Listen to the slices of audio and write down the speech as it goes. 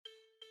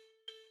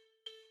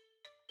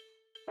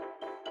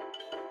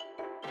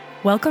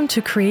Welcome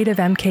to Creative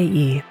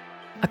MKE,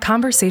 a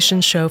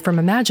conversation show from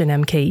Imagine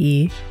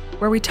MKE,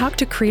 where we talk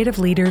to creative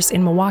leaders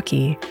in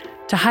Milwaukee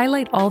to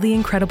highlight all the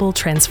incredible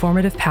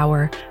transformative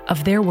power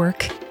of their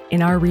work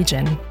in our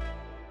region.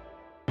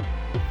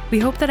 We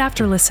hope that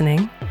after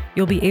listening,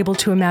 you'll be able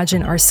to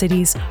imagine our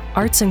city's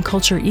arts and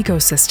culture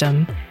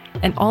ecosystem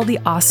and all the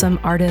awesome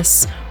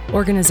artists,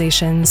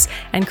 organizations,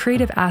 and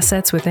creative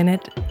assets within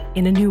it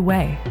in a new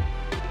way.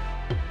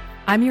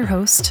 I'm your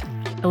host,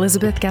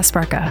 Elizabeth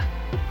Gasparka.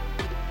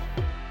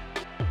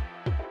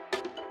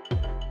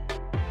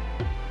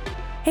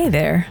 Hey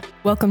there,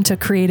 welcome to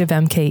Creative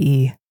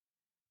MKE.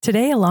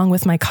 Today, along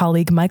with my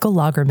colleague Michael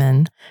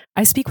Lagerman,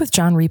 I speak with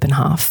John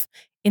Riepenhoff,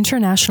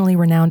 internationally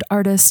renowned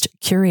artist,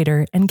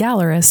 curator, and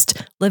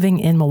gallerist living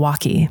in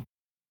Milwaukee.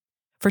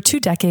 For 2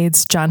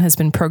 decades, John has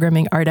been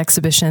programming art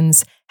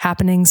exhibitions,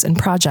 happenings, and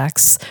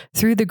projects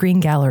through the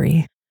Green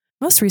Gallery.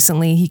 Most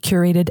recently, he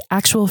curated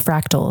Actual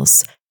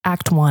Fractals,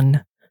 Act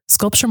 1,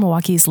 Sculpture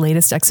Milwaukee's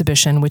latest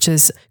exhibition, which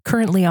is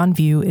currently on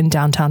view in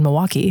downtown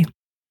Milwaukee.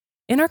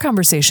 In our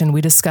conversation, we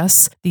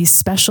discuss the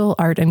special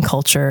art and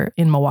culture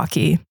in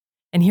Milwaukee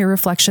and hear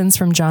reflections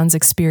from John's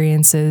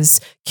experiences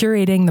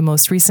curating the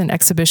most recent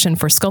exhibition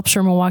for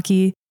Sculpture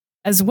Milwaukee,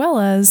 as well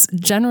as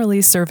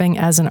generally serving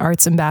as an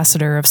arts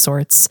ambassador of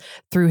sorts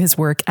through his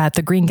work at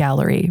the Green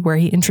Gallery, where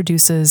he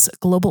introduces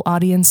global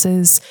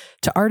audiences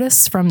to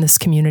artists from this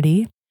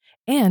community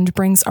and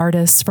brings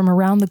artists from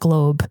around the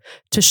globe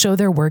to show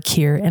their work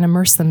here and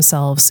immerse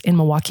themselves in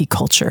Milwaukee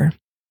culture.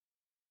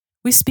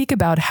 We speak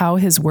about how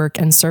his work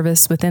and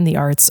service within the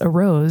arts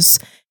arose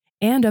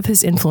and of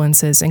his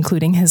influences,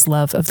 including his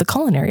love of the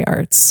culinary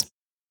arts.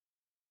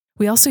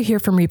 We also hear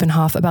from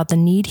Riepenhoff about the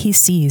need he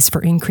sees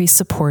for increased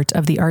support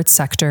of the arts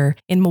sector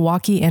in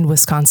Milwaukee and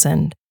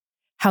Wisconsin,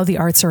 how the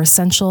arts are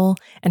essential,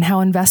 and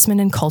how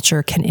investment in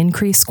culture can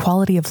increase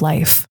quality of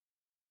life.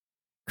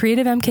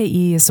 Creative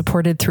MKE is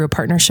supported through a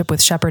partnership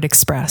with Shepherd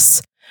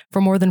Express. For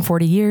more than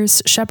 40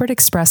 years, Shepherd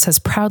Express has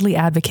proudly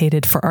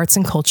advocated for arts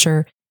and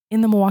culture in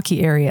the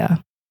Milwaukee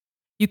area.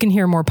 You can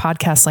hear more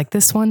podcasts like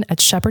this one at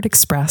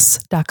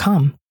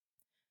shepherdexpress.com.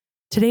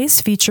 Today's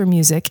feature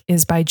music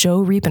is by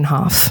Joe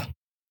Riepenhoff.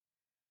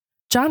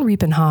 John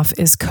Riepenhoff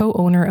is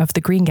co-owner of the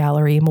Green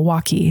Gallery,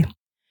 Milwaukee,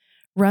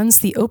 runs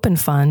the Open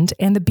Fund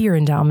and the Beer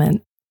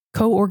Endowment,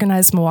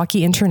 co-organized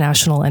Milwaukee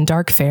International and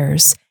Dark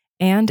Fairs,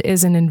 and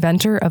is an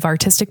inventor of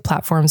artistic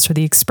platforms for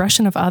the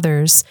expression of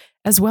others,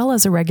 as well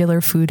as a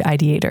regular food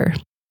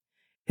ideator.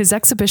 His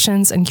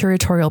exhibitions and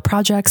curatorial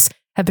projects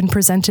have been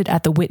presented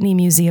at the Whitney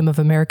Museum of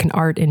American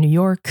Art in New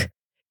York,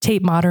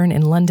 Tate Modern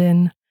in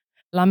London,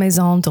 La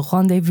Maison de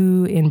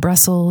Rendezvous in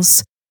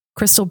Brussels,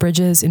 Crystal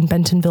Bridges in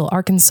Bentonville,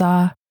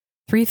 Arkansas,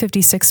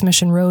 356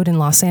 Mission Road in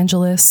Los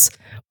Angeles,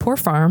 Poor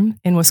Farm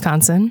in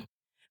Wisconsin,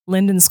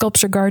 Linden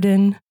Sculpture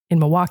Garden in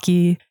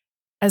Milwaukee,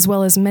 as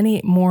well as many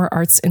more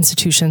arts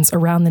institutions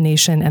around the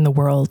nation and the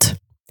world.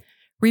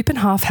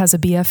 Riepenhoff has a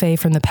BFA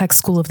from the Peck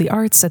School of the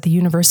Arts at the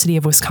University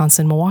of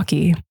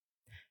Wisconsin-Milwaukee.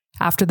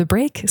 After the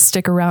break,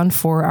 stick around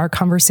for our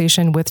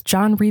conversation with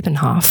John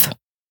Riepenhoff.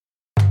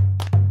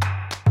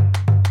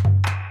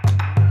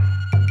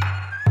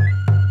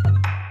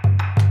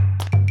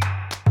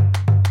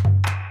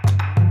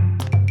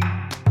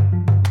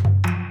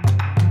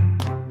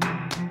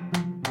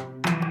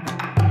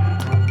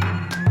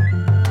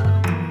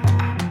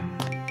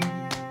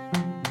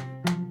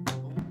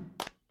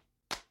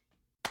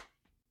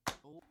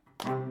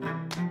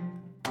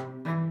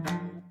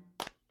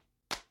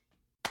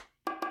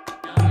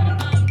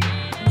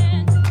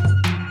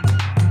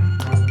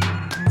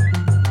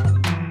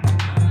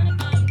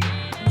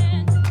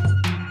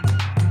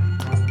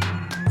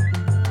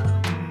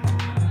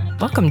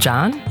 Welcome,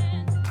 John.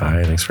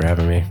 Hi, thanks for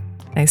having me.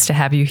 Nice to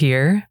have you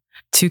here.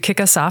 To kick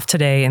us off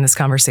today in this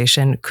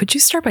conversation, could you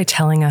start by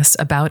telling us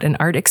about an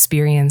art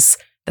experience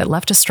that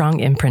left a strong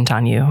imprint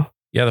on you?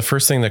 Yeah, the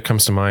first thing that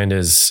comes to mind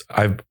is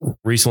I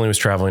recently was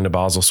traveling to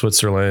Basel,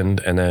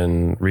 Switzerland, and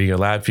then Riga,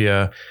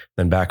 Latvia,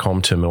 then back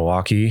home to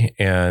Milwaukee.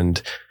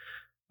 And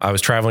I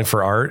was traveling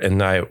for art,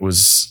 and I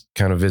was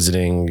kind of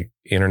visiting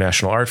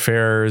international art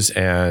fairs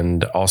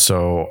and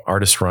also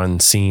artist-run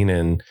scene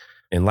in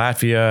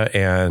Latvia,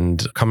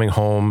 and coming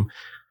home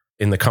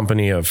in the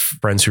company of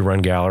friends who run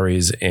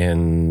galleries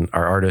and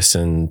are artists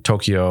in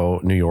Tokyo,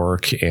 New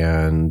York,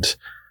 and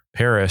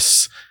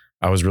Paris.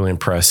 I was really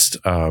impressed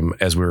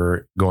as we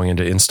were going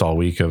into install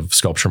week of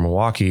Sculpture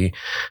Milwaukee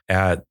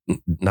at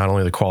not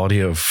only the quality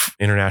of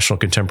international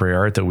contemporary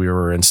art that we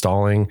were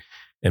installing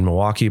in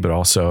Milwaukee, but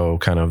also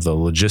kind of the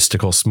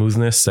logistical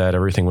smoothness that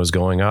everything was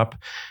going up.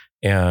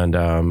 And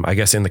I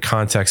guess in the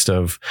context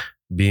of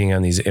being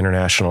on these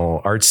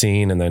international art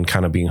scene and then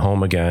kind of being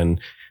home again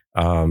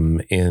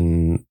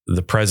in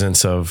the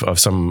presence of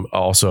some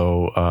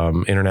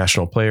also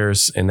international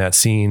players in that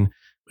scene,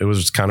 it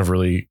was kind of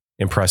really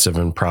impressive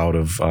and proud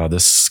of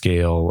this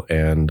scale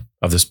and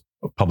of this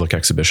public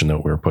exhibition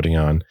that we were putting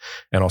on,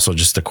 and also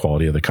just the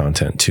quality of the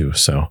content too.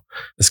 So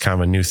it's kind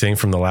of a new thing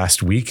from the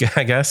last week,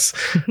 I guess.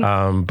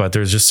 But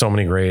there's just so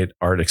many great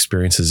art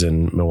experiences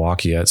in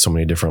Milwaukee at so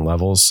many different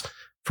levels.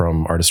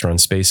 from artist-run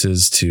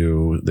spaces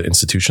to the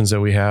institutions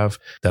that we have,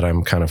 that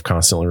I'm kind of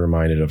constantly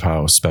reminded of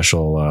how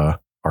special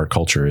art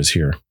culture is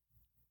here.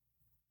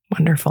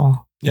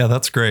 Wonderful. Yeah,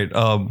 that's great.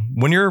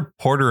 When you're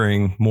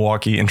portering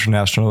Milwaukee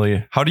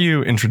internationally, how do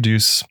you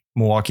introduce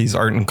Milwaukee's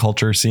art and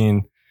culture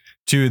scene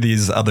to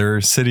these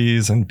other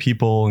cities and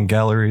people and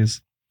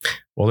galleries?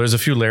 Well, there's a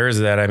few layers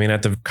of that. I mean,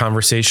 at the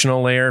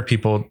conversational layer,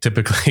 people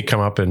typically come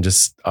up and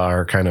just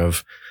are kind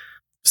of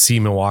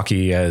see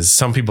Milwaukee as,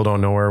 some people don't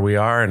know where we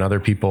are, and other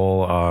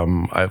people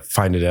I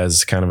find it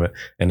as kind of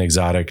an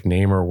exotic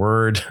name or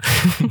word.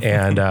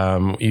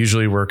 And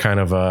usually we're kind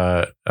of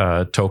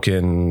a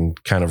token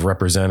kind of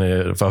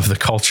representative of the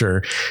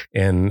culture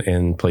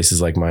in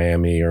places like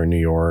Miami or New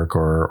York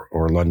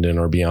or London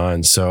or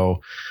beyond.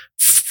 So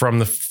from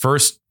the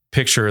first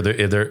picture,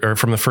 or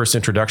from the first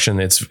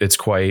introduction, it's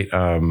quite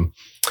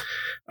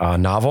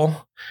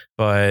novel.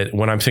 But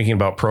when I'm thinking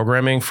about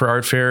programming for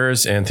art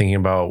fairs and thinking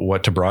about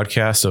what to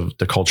broadcast of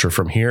the culture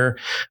from here,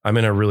 I'm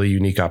in a really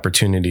unique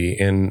opportunity.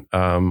 And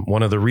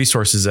one of the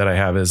resources that I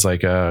have is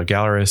like a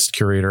gallerist,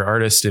 curator,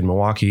 artist in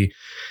Milwaukee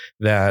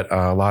that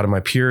a lot of my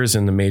peers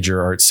in the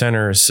major art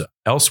centers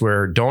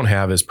elsewhere don't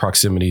have, is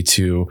proximity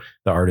to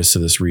the artists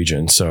of this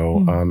region.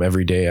 So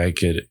every day I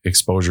get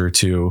exposure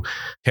to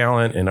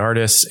talent and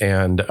artists,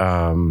 and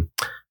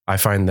I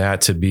find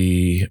that to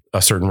be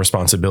a certain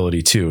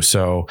responsibility too.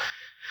 So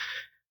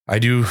I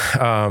do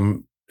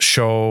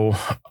show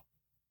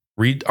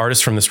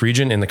artists from this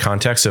region in the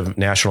context of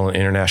national and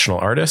international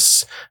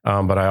artists,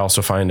 but I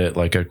also find it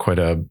like quite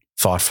a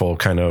thoughtful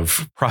kind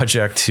of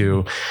project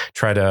to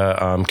try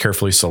to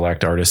carefully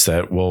select artists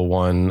that will,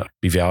 one,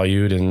 be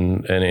valued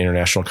in an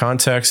international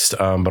context,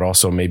 but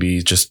also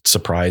maybe just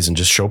surprise and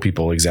just show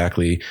people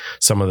exactly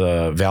some of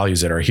the values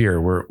that are here.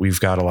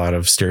 We've got a lot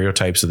of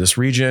stereotypes of this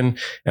region,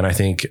 and I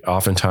think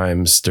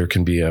oftentimes there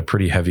can be a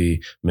pretty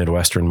heavy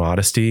Midwestern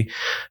modesty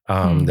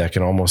that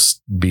can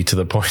almost be to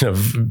the point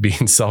of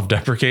being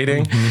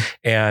self-deprecating.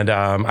 And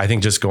I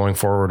think just going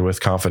forward with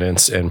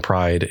confidence and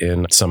pride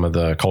in some of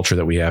the culture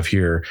that we have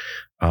here,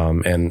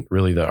 and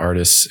really the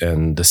artists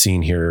and the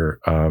scene here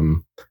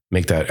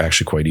make that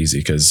actually quite easy,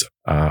 because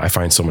I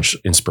find so much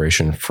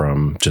inspiration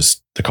from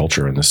just the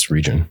culture in this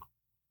region.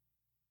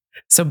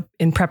 So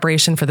in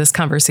preparation for this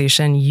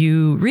conversation,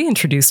 you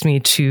reintroduced me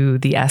to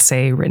the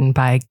essay written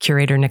by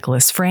curator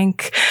Nicholas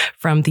Frank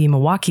from the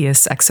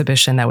Milwaukeeist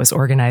exhibition that was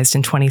organized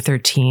in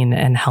 2013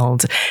 and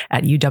held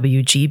at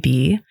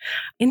UWGB.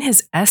 In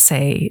his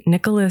essay,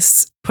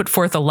 Nicholas put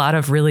forth a lot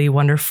of really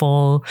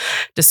wonderful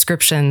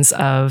descriptions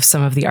of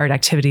some of the art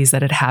activities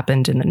that had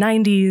happened in the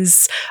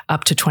 90s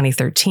up to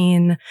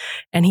 2013.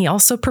 And he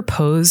also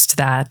proposed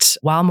that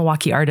while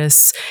Milwaukee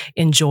artists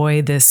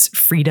enjoy this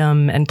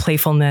freedom and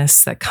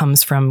playfulness that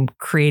comes from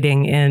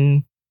creating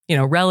in,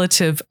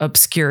 relative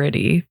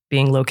obscurity,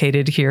 being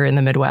located here in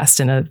the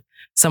Midwest in a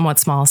somewhat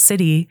small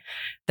city,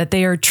 that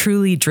they are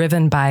truly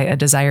driven by a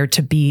desire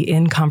to be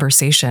in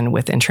conversation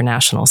with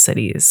international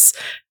cities.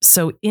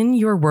 So in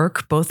your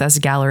work, both as a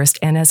gallerist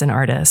and as an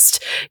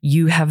artist,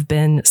 you have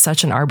been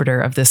such an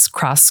arbiter of this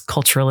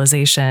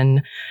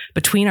cross-culturalization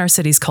between our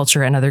city's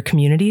culture and other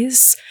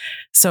communities.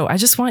 So I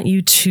just want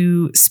you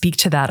to speak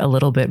to that a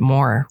little bit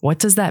more. What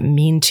does that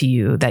mean to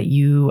you that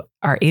you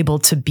are able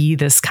to be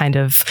this kind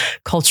of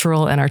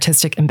cultural and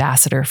artistic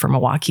ambassador for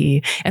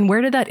Milwaukee? And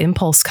where did that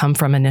impulse come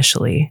from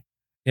initially?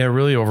 Yeah,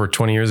 really over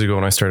 20 years ago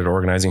when I started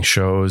organizing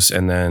shows,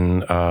 and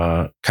then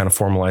kind of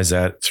formalized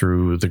that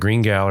through the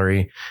Green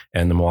Gallery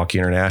and the Milwaukee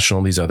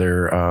International, these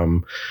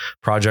other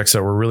projects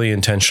that were really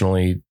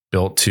intentionally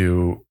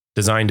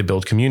designed to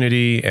build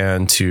community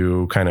and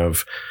to kind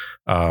of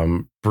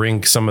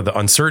bring some of the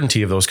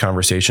uncertainty of those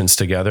conversations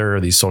together,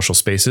 these social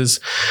spaces.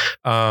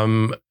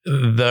 The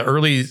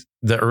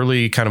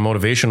early kind of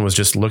motivation was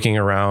just looking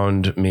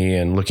around me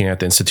and looking at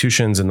the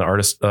institutions and the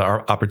artist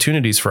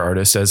opportunities for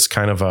artists as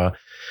kind of a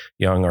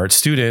young art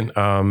student,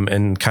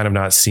 and kind of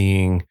not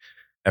seeing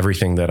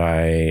everything that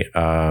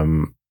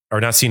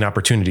or not seeing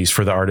opportunities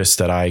for the artists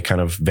that I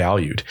kind of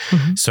valued.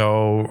 Mm-hmm.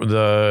 So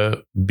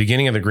the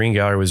beginning of the Green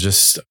Gallery was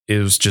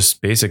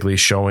just basically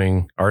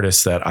showing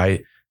artists that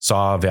I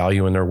saw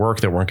value in their work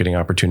that weren't getting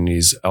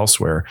opportunities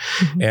elsewhere.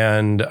 Mm-hmm.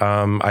 And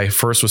I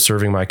first was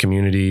serving my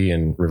community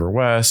in River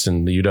West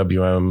and the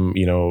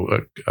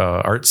UWM,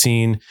 art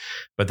scene.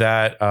 But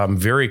that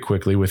very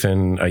quickly,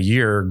 within a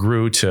year,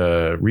 grew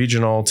to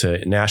regional,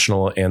 to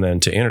national, and then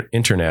to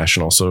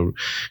international. So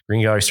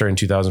Green Gallery started in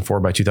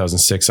 2004. By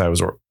 2006, I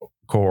was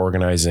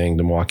co-organizing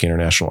the Milwaukee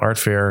International Art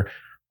Fair,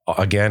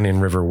 again in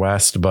River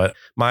West. But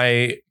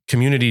my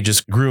community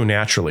just grew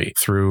naturally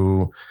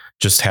through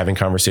just having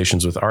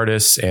conversations with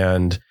artists.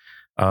 And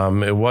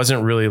it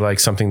wasn't really like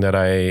something that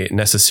I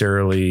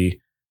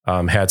necessarily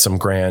had some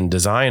grand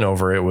design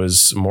over. It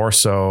was more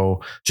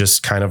so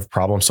just kind of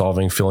problem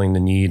solving, filling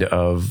the need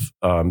of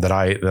that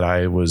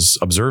I was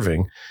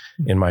observing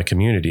in my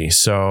community.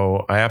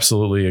 So I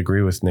absolutely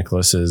agree with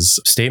Nicholas's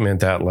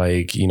statement that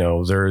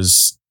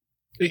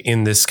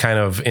in this kind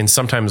of, in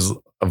sometimes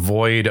a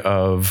void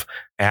of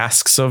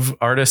asks of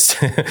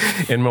artists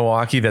in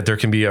Milwaukee, that there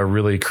can be a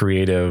really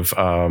creative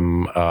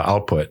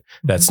output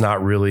that's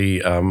not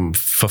really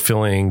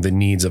fulfilling the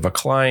needs of a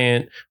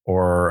client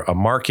or a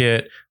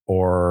market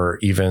or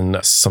even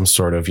some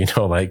sort of,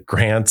 like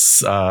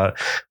grants.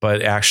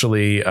 But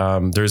actually,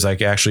 there's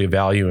like actually a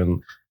value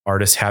in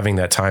artists having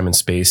that time and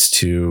space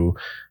to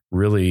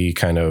really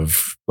kind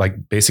of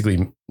like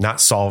basically not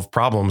solve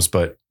problems,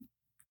 but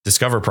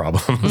discover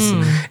problems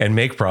and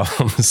make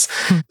problems.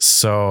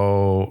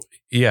 So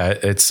yeah,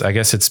 I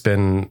guess it's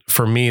been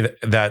for me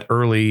that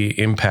early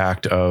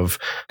impact of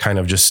kind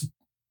of just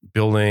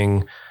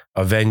building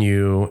a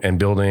venue and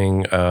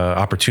building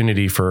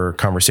opportunity for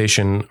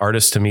conversation,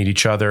 artists to meet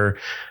each other,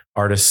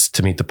 artists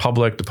to meet the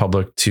public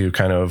to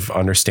kind of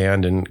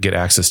understand and get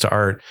access to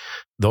art.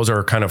 Those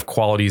are kind of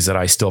qualities that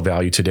I still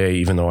value today,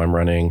 even though I'm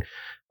running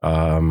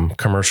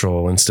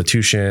commercial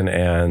institution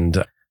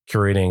and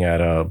curating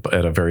at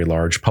a very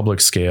large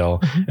public scale,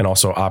 and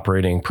also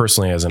operating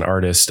personally as an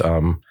artist,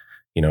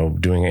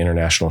 doing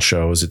international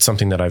shows. It's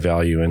something that I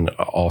value in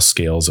all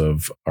scales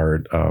of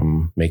art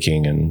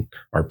making and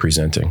art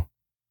presenting.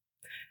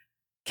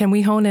 Can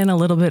we hone in a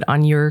little bit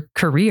on your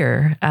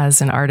career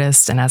as an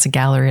artist and as a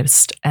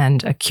gallerist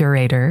and a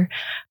curator?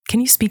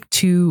 Can you speak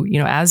to,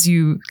 as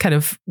you kind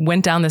of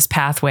went down this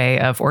pathway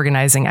of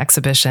organizing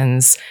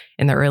exhibitions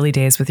in the early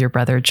days with your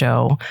brother,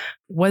 Joe,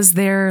 was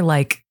there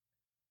like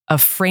a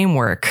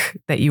framework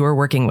that you were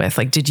working with?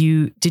 Like, did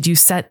you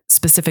set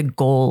specific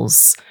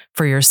goals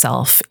for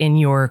yourself in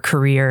your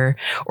career,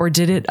 or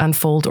did it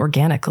unfold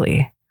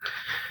organically?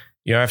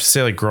 I have to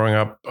say, like growing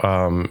up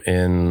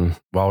in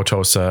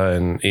Wauwatosa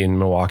and in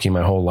Milwaukee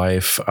my whole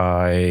life,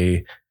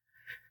 I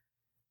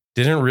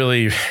didn't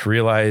really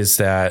realize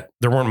that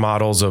there weren't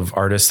models of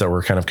artists that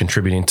were kind of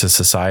contributing to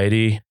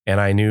society. And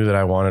I knew that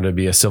I wanted to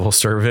be a civil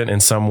servant in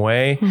some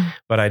way,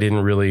 but I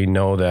didn't really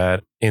know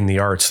that in the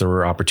arts there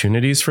were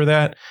opportunities for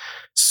that.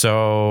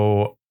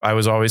 So I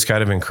was always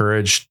kind of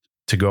encouraged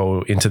to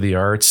go into the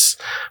arts,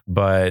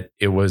 but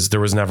there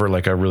was never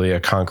like a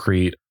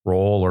concrete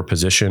role or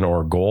position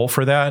or goal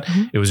for that.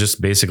 It was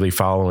just basically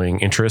following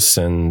interests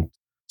and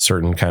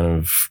certain kind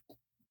of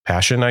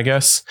passion, I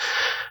guess.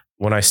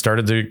 When I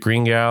started the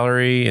Green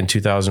Gallery in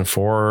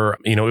 2004,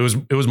 it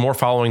was more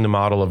following the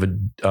model of a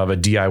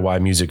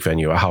DIY music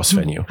venue, a house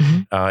venue.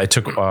 It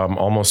took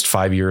almost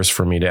 5 years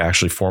for me to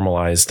actually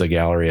formalize the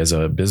gallery as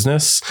a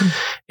business.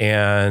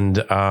 And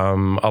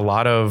a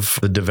lot of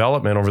the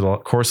development over the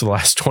course of the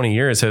last 20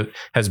 years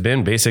has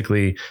been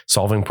basically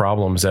solving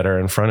problems that are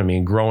in front of me,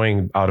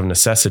 growing out of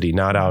necessity,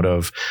 not out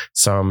of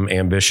some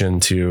ambition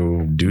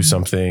to do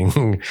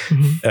something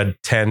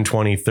 10,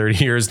 20,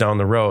 30 years down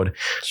the road.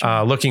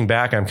 Sure. Looking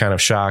back, I'm kind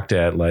of shocked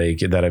at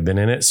that I've been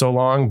in it so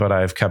long, but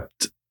I've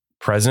kept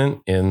present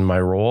in my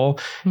role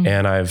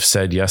and I've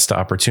said yes to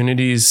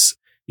opportunities,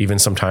 even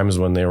sometimes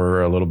when they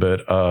were a little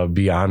bit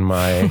beyond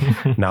my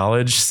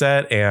knowledge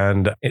set.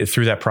 And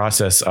through that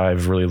process,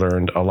 I've really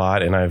learned a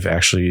lot. And I've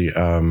actually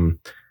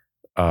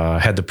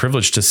had the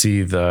privilege to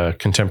see the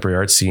contemporary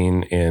art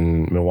scene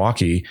in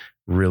Milwaukee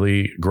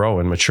really grow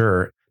and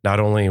mature, not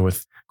only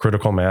with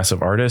critical mass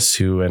of artists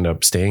who end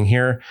up staying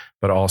here,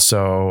 but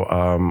also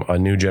a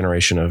new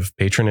generation of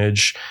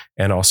patronage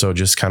and also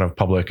just kind of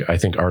public, I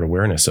think, art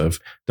awareness of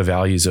the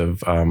values of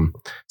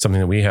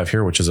something that we have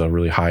here, which is a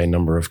really high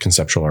number of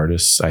conceptual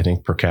artists, I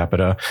think, per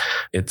capita.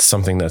 It's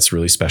something that's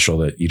really special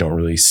that you don't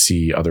really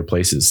see other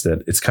places,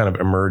 that it's kind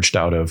of emerged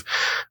out of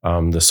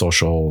the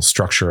social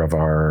structure of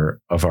our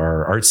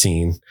art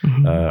scene,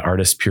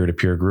 artist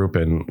peer-to-peer group,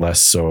 and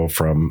less so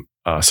from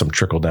some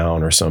trickle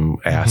down or some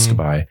ask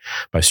by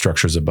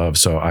structures above.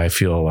 So I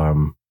feel,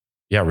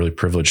 really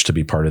privileged to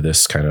be part of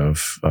this kind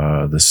of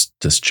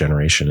this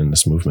generation and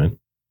this movement.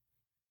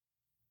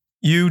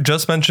 You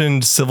just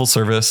mentioned civil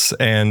service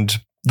and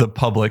the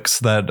publics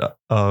that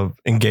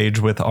engage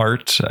with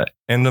art.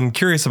 And I'm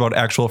curious about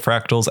Actual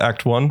Fractals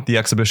Act 1, the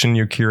exhibition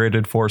you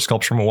curated for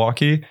Sculpture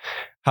Milwaukee.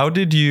 How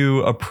did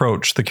you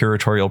approach the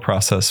curatorial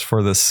process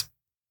for this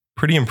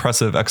pretty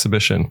impressive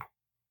exhibition?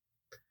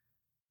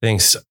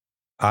 Thanks.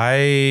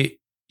 I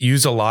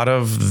use a lot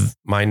of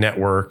my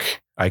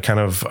network. I kind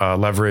of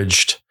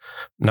leveraged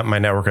not my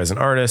network as an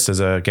artist, as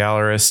a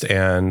gallerist,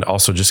 and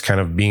also just kind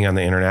of being on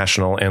the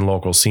international and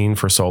local scene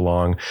for so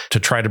long to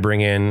try to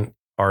bring in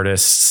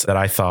artists that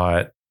I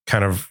thought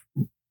kind of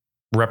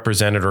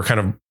represented or kind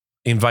of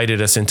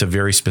invited us into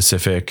very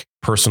specific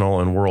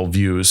personal and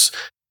worldviews.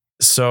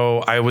 So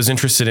I was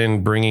interested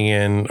in bringing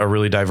in a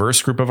really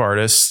diverse group of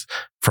artists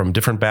from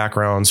different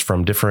backgrounds,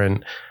 from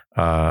different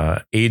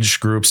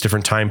age groups,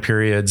 different time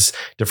periods,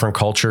 different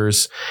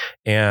cultures.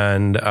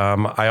 And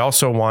I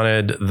also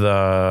wanted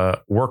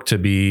the work to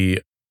be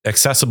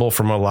accessible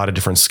from a lot of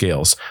different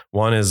scales.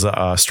 One is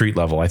street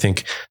level. I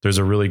think there's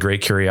a really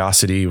great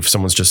curiosity if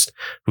someone's just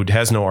who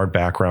has no art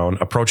background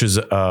approaches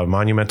a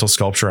monumental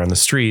sculpture on the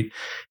street,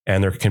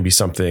 and there can be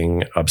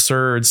something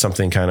absurd,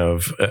 something kind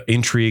of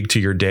intrigue to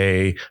your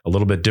day, a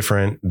little bit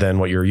different than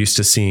what you're used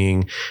to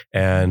seeing.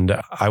 And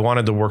I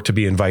wanted the work to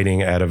be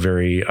inviting at a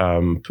very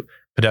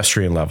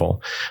pedestrian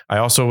level. I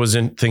also was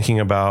thinking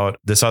about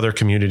this other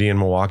community in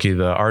Milwaukee,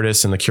 the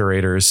artists and the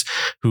curators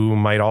who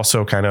might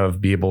also kind of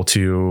be able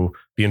to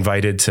be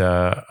invited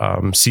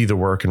to see the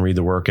work and read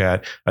the work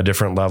at a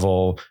different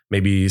level,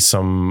 maybe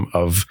some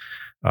of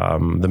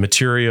the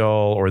material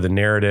or the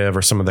narrative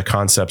or some of the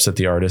concepts that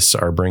the artists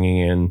are bringing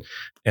in.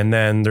 And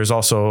then there's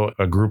also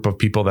a group of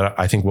people that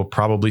I think will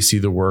probably see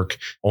the work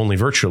only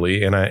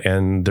virtually.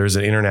 And there's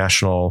an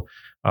international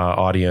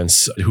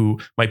audience who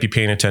might be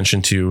paying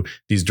attention to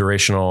these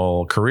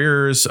durational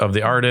careers of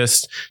the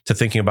artist, to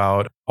thinking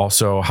about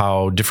also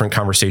how different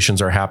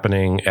conversations are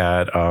happening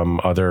at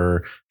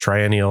other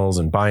triennials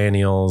and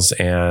biennials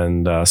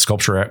and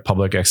sculpture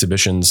public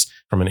exhibitions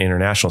from an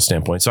international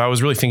standpoint. So I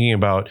was really thinking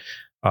about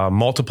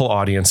multiple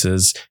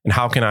audiences and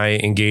how can I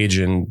engage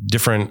in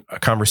different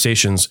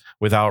conversations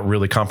without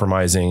really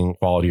compromising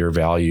quality or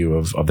value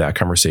of that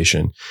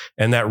conversation.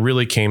 And that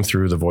really came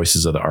through the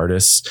voices of the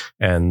artists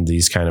and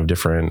these kind of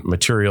different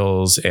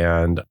materials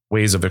and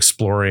ways of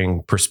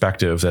exploring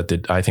perspective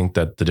that I think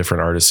that the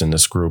different artists in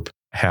this group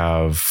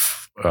have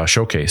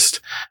showcased.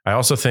 I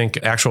also think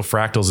Actual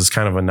Fractals is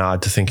kind of a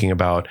nod to thinking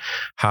about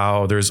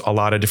how there's a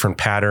lot of different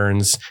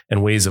patterns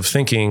and ways of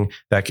thinking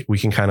that we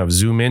can kind of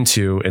zoom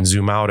into and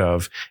zoom out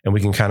of, and we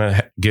can kind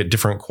of get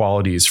different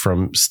qualities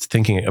from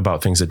thinking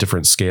about things at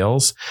different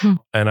scales.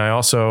 And I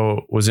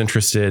also was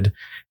interested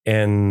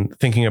in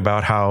thinking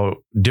about how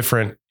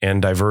different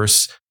and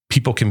diverse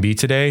people can be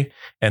today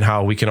and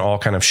how we can all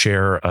kind of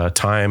share a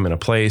time and a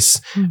place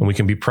and we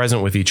can be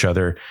present with each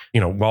other,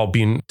 while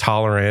being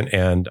tolerant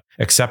and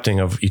accepting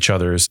of each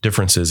other's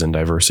differences and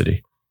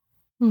diversity.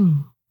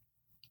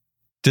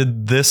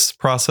 Did this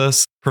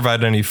process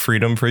provide any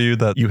freedom for you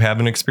that you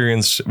haven't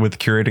experienced with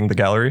curating the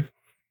gallery?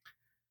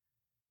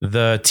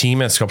 The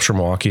team at Sculpture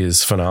Milwaukee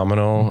is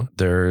phenomenal.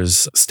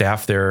 There's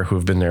staff there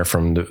who've been there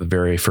from the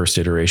very first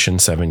iteration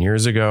 7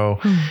 years ago,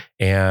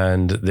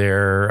 and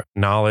their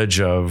knowledge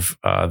of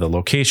the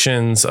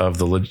locations, of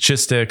the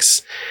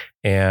logistics,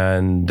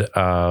 and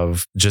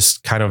of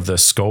just kind of the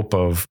scope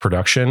of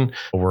production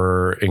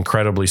were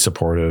incredibly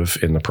supportive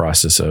in the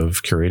process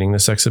of curating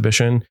this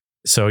exhibition.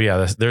 So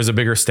yeah, there's a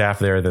bigger staff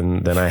there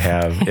than I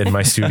have in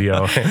my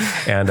studio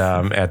and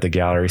at the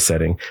gallery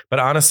setting. But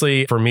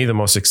honestly, for me, some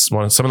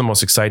of the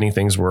most exciting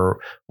things were,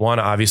 one,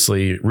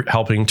 obviously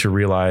helping to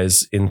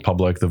realize in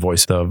public the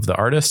voice of the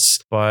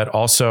artists, but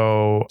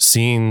also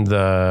seeing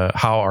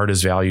how art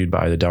is valued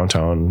by the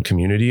downtown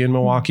community in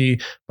Milwaukee,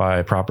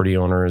 by property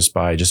owners,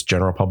 by just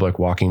general public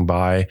walking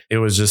by. It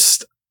was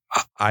just,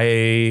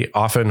 I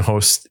often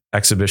host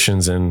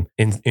exhibitions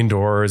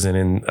indoors and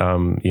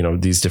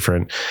in these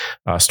different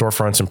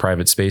storefronts and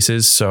private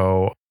spaces.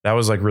 So that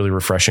was like really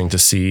refreshing to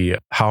see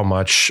how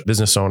much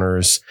business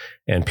owners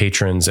and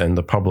patrons and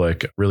the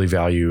public really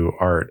value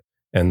art,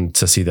 and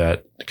to see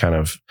that kind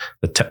of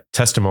the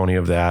testimony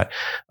of that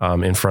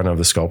in front of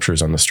the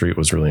sculptures on the street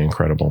was really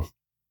incredible.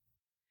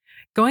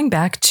 Going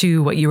back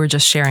to what you were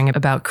just sharing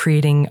about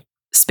creating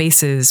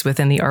spaces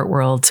within the art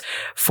world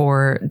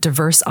for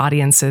diverse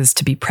audiences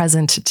to be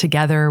present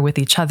together with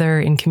each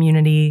other in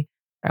community,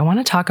 I want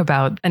to talk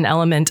about an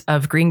element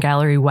of Green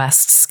Gallery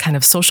West's kind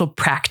of social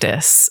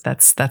practice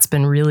that's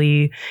been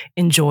really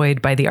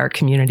enjoyed by the art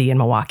community in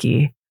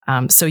Milwaukee.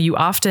 So you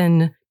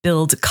often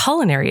build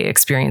culinary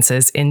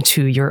experiences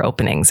into your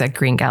openings at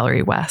Green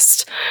Gallery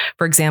West.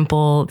 For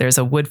example, there's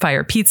a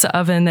wood-fire pizza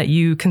oven that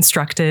you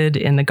constructed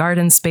in the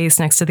garden space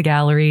next to the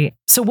gallery.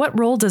 So what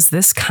role does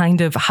this kind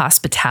of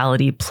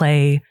hospitality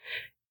play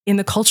in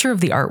the culture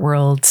of the art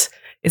world?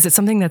 Is it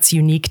something that's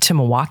unique to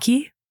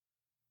Milwaukee?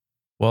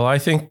 Well, I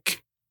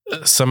think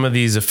some of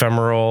these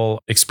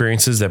ephemeral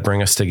experiences that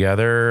bring us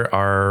together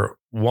are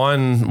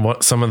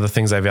some of the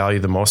things I value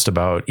the most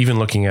about even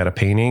looking at a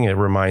painting. It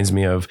reminds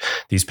me of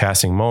these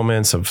passing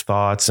moments of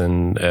thoughts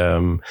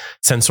and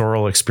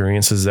sensorial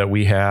experiences that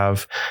we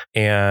have.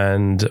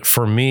 And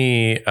for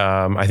me,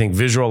 I think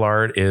visual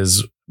art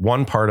is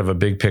one part of a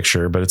big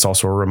picture, but it's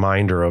also a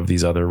reminder of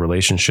these other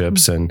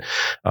relationships and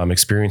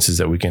experiences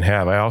that we can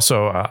have. I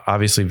also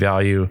obviously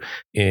value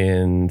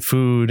in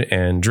food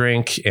and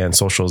drink and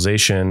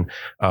socialization,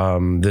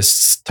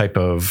 this type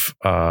of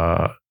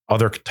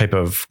other type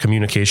of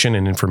communication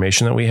and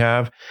information that we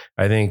have.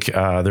 I think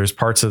there's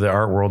parts of the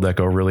art world that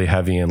go really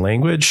heavy in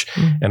language,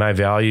 and I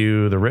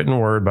value the written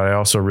word, but I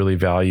also really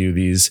value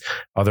these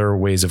other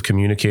ways of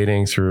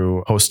communicating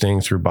through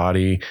hosting, through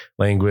body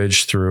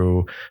language,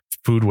 through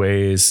food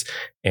ways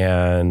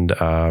and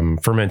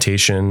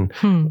fermentation,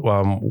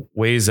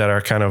 ways that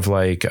are kind of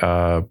like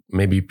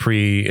maybe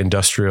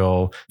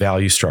pre-industrial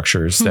value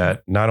structures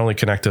that not only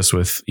connect us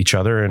with each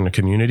other in the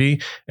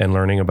community and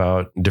learning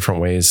about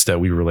different ways that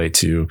we relate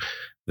to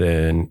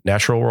the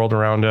natural world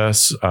around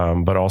us,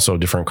 but also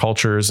different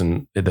cultures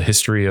and the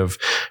history of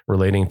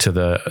relating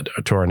to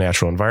our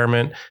natural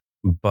environment,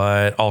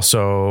 but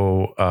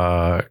also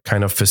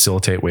kind of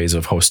facilitate ways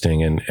of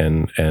hosting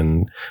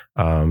and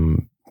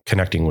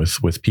connecting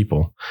with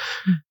people.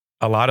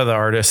 A lot of the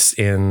artists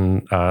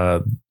in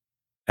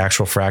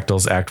Actual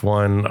Fractals Act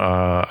 1,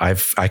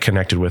 I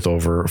connected with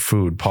over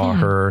food. Paul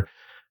Herr,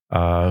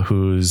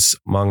 who's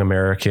Hmong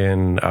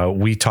American.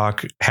 We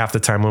talk half the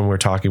time when we're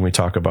talking, we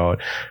talk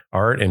about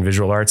art and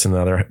visual arts, and the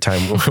other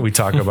time we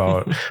talk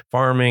about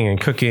farming and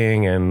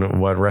cooking and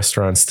what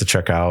restaurants to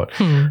check out.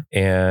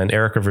 And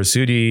Erica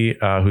Versuti,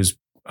 who's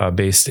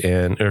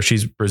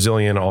she's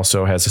Brazilian,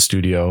 also has a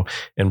studio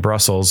in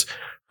Brussels.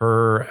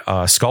 Her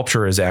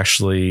sculpture is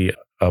actually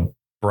a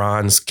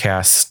bronze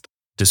cast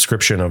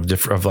description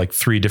of like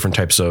 3 different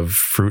types of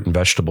fruit and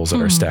vegetables that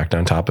are stacked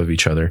on top of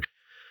each other.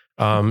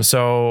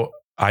 So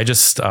I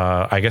guess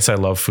I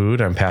love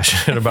food. I'm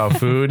passionate about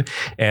food,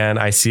 and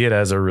I see it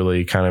as a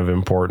really kind of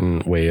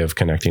important way of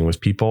connecting with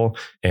people.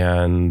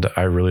 And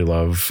I really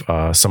love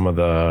some of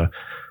the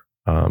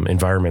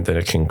environment that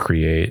it can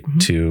create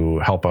to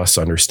help us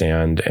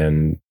understand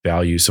and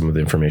value some of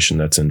the information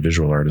that's in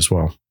visual art as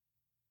well.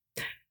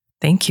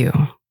 Thank you.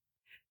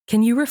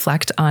 Can you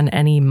reflect on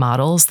any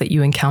models that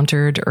you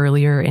encountered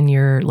earlier in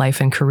your life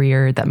and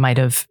career that might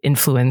have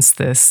influenced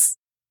this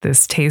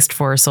taste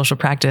for social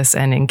practice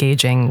and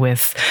engaging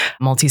with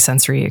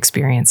multisensory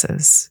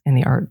experiences in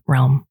the art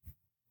realm?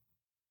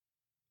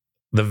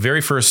 The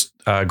very first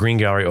Green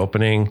Gallery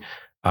opening,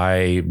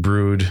 I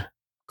brewed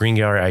Green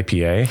Gallery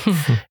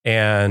IPA.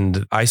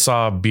 And I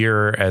saw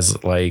beer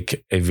as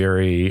like a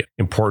very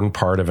important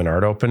part of an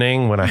art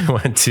opening when I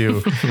went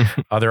to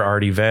other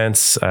art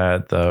events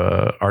at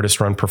the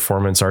Artist Run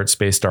Performance Art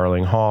Space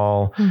Darling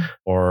Hall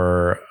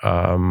or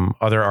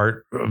other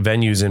art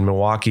venues in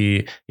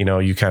Milwaukee. You know,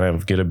 you kind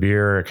of get a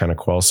beer, it kind of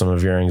quells some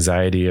of your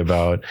anxiety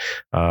about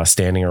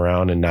standing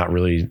around and not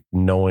really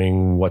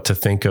knowing what to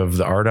think of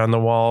the art on the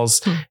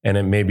walls. And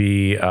it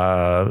maybe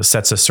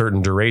sets a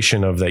certain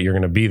duration of that you're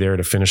going to be there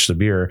to finish the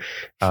beer.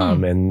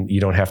 And you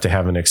don't have to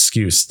have an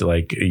excuse to,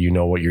 like, you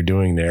know what you're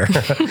doing there.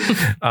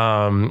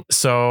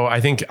 So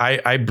I think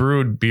I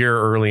brewed beer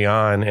early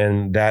on,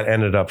 and that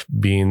ended up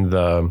being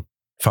the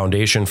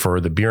foundation for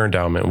the beer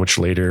endowment, which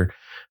later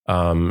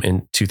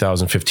in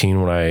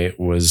 2015, when I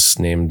was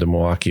named the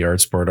Milwaukee Art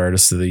Sport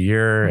Artist of the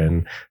Year,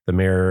 and the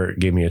mayor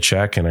gave me a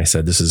check and I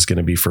said, this is going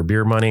to be for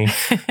beer money.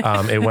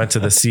 It went to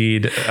the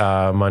seed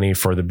money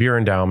for the beer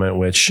endowment,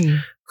 which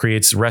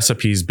creates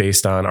recipes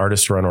based on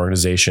artist-run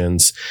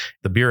organizations.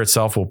 The beer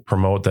itself will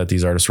promote that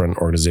these artist-run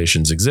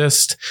organizations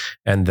exist.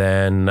 And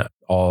then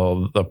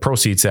all the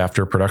proceeds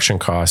after production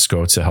costs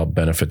go to help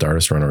benefit the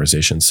artist-run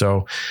organizations.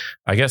 So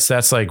I guess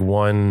that's like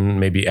one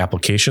maybe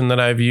application that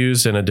I've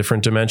used in a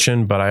different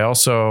dimension. But I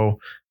also,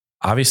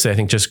 obviously, I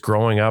think just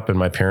growing up and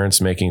my parents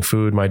making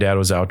food, my dad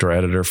was outdoor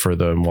editor for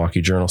the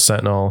Milwaukee Journal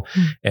Sentinel,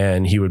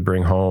 and he would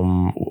bring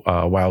home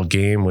wild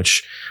game,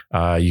 which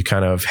you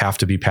kind of have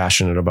to be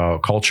passionate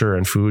about culture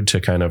and food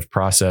to kind of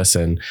process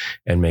and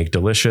make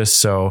delicious.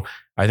 So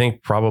I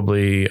think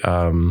probably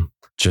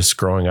just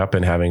growing up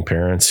and having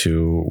parents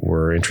who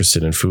were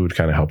interested in food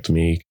kind of helped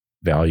me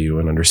value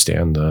and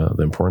understand the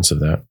importance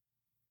of that.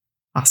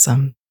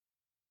 Awesome.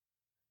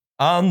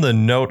 On the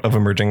note of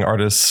emerging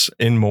artists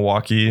in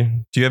Milwaukee,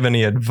 do you have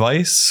any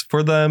advice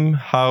for them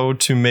how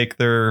to make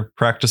their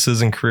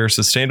practices and career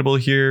sustainable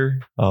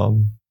here?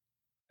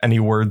 Any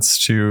words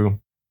to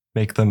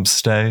make them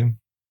stay?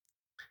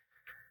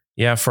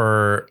 Yeah,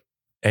 for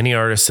any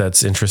artist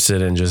that's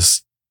interested in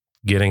just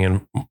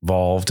getting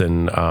involved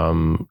and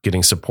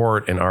getting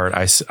support in art,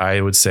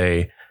 I would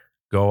say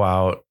go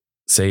out,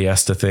 say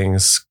yes to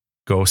things,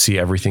 go see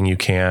everything you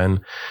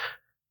can.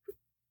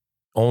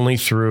 Only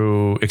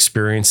through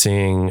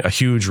experiencing a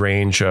huge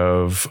range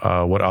of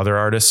what other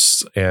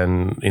artists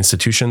and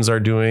institutions are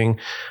doing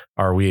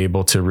are we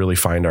able to really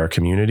find our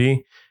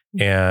community.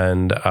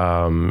 And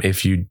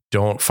if you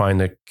don't find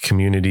the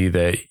community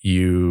that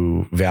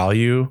you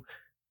value,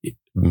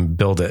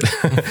 build it.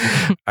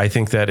 I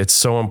think that it's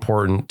so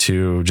important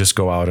to just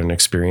go out and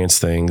experience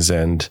things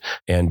and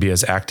be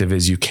as active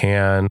as you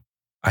can.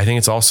 I think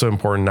it's also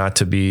important not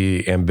to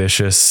be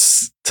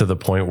ambitious to the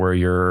point where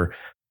you're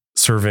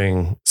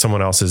serving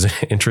someone else's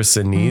interests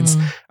and needs.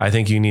 I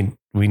think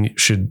we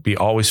should be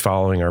always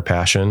following our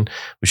passion.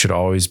 We should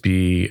always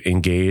be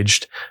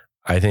engaged.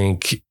 I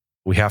think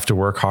we have to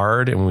work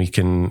hard,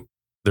 and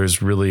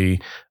there's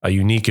really a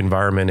unique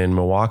environment in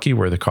Milwaukee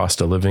where the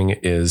cost of living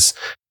is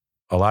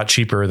a lot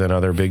cheaper than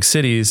other big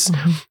cities.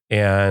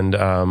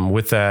 And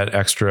with that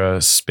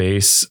extra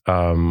space,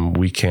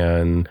 we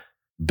can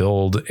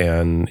build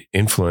and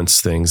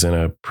influence things in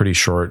a pretty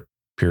short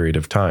period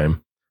of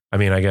time. I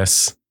mean, I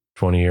guess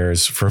 20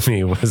 years for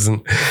me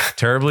wasn't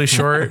terribly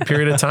short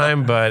period of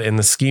time, but in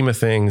the scheme of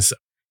things,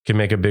 can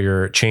make a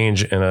bigger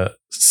change in a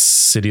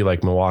city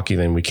like Milwaukee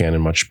than we can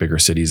in much bigger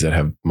cities that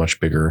have much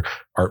bigger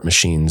art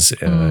machines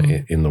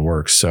in the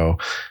works. So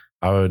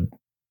I would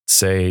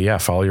say, yeah,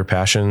 follow your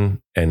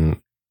passion and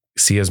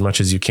see as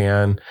much as you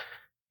can.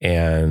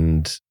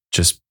 and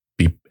just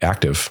be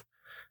active.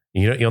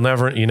 You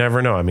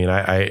never know. I mean,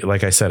 I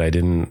like I said, I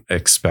didn't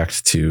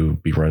expect to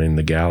be running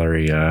the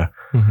gallery a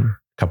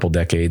couple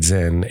decades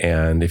in.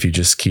 And if you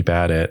just keep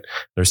at it,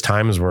 there's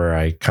times where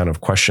I kind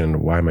of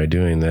question, why am I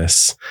doing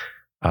this?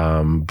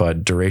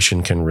 But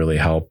duration can really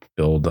help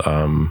build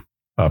a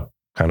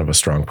kind of a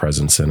strong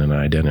presence and an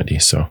identity.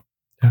 So,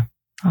 yeah.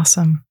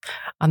 Awesome.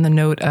 On the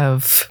note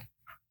of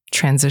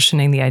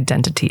transitioning the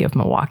identity of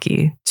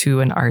Milwaukee to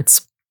an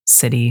arts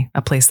city,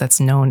 a place that's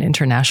known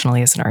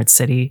internationally as an arts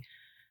city,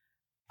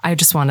 I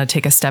just want to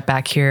take a step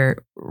back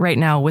here. Right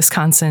now,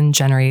 Wisconsin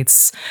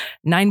generates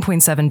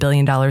 $9.7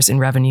 billion in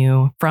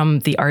revenue from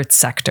the arts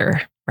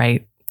sector,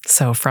 right?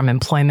 So from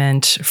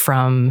employment,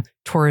 from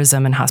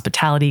tourism and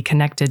hospitality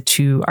connected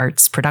to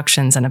arts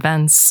productions and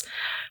events.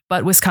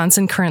 But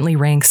Wisconsin currently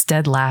ranks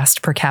dead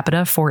last per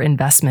capita for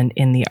investment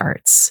in the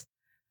arts.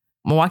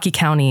 Milwaukee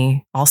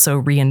County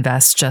also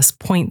reinvests just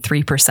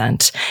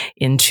 0.3%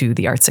 into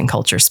the arts and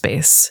culture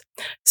space.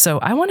 So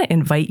I want to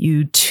invite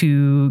you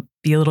to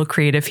be a little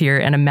creative here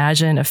and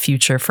imagine a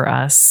future for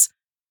us.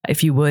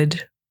 If you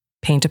would,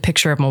 paint a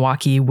picture of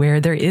Milwaukee where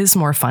there is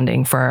more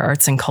funding for our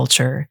arts and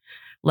culture.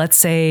 Let's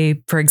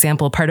say, for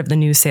example, part of the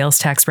new sales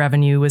tax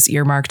revenue was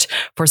earmarked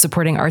for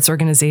supporting arts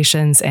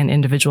organizations and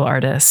individual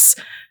artists.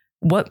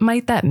 What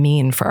might that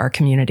mean for our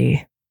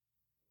community?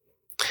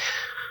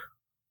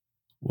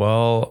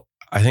 Well,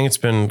 I think it's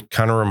been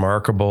kind of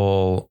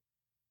remarkable,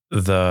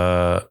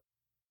 the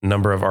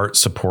number of art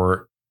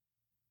support,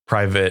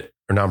 private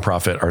or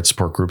nonprofit art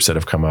support groups that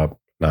have come up,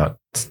 not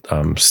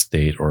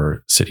state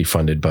or city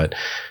funded, but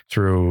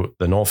through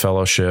the Knoll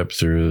Fellowship,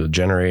 through the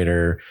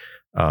Generator,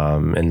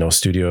 and No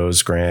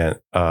Studios grant,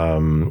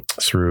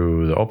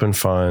 through the Open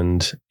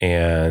Fund.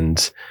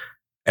 And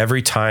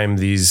every time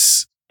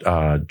these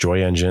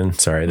Joy Engine,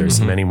 there's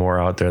many more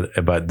out there,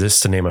 but this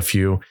to name a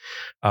few.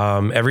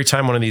 Every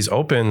time one of these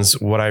opens,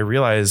 what I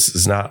realize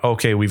is not,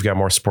 okay, we've got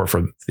more support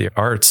for the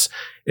arts.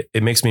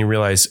 It makes me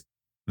realize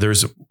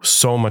there's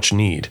so much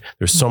need.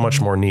 There's so much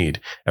more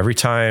need. Every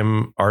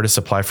time artists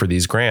apply for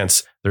these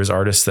grants, there's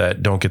artists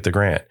that don't get the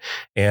grant.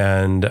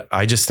 And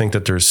I just think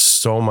that there's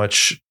so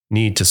much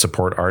need to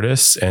support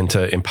artists and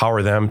to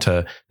empower them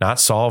to not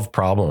solve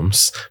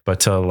problems, but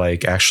to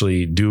like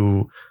actually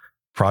do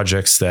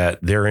projects that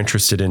they're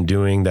interested in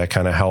doing that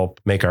kind of help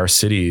make our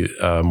city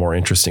a more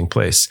interesting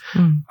place.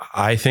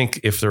 I think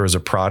if there was a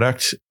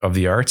product of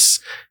the arts,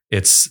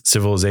 it's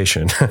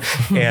civilization.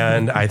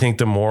 And I think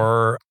the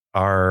more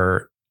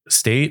our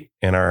state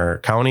and our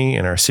county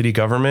and our city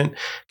government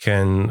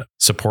can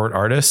support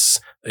artists,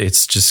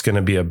 it's just going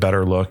to be a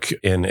better look,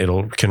 and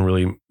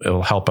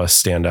it'll help us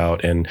stand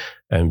out and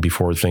be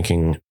forward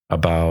thinking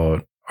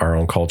about our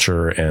own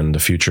culture and the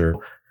future.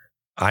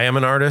 I am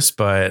an artist,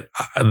 but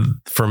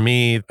for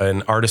me,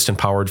 an artist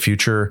empowered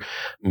future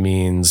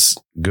means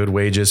good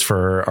wages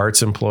for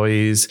arts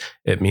employees.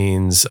 It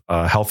means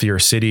a healthier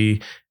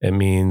city. It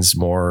means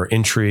more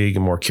intrigue,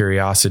 more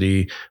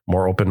curiosity,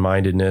 more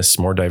open-mindedness,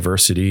 more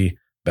diversity,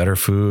 better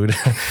food,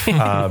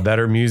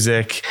 better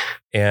music,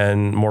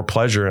 and more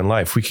pleasure in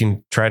life. We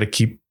can try to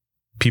keep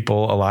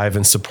people alive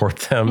and support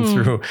them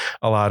through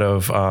a lot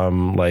of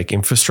like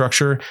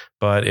infrastructure.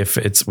 But if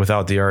it's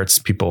without the arts,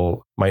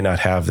 people might not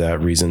have that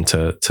reason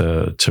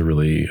to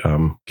really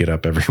get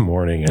up every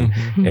morning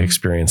and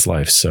experience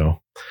life.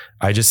 So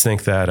I just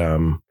think that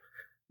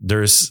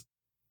there's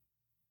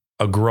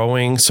a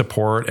growing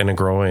support and a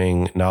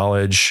growing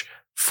knowledge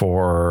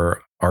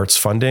for arts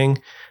funding.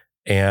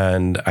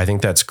 And I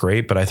think that's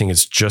great, but I think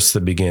it's just the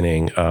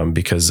beginning,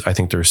 because I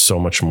think there's so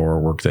much more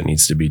work that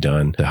needs to be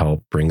done to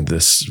help bring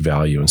this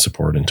value and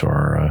support into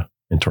our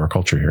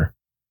culture here.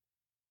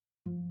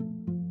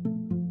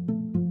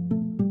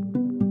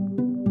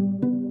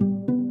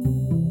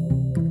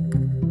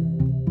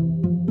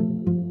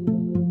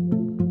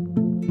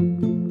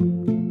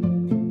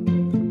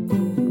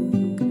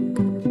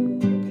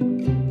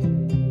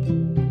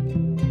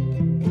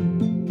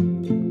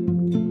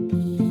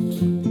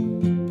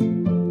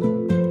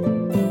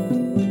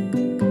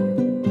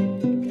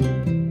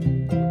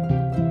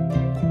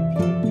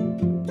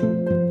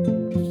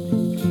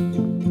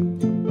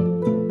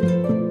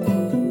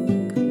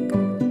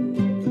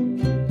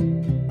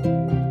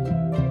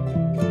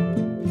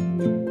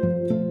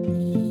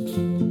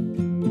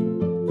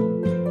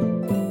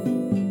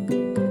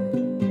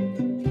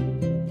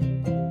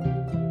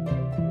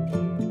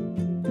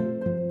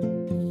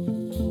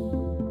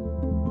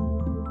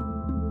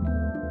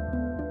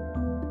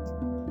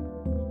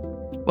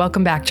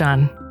 Welcome back,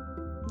 John.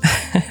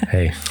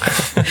 Hey.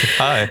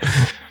 Hi.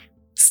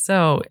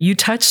 So you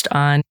touched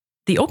on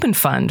the Open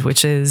Fund,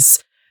 which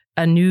is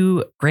a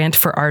new grant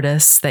for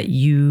artists that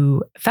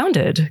you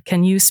founded.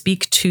 Can you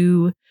speak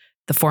to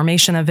the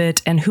formation of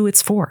it and who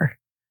it's for?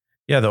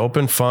 Yeah, the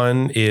Open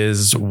Fund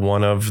is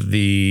one of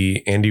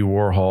the Andy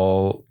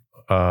Warhol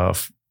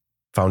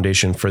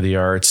Foundation for the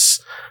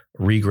Arts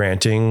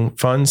re-granting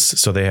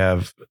funds. So they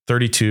have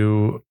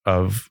 32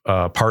 of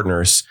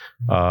partners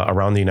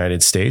around the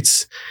United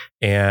States.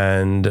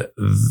 And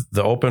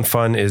the Open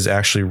Fund is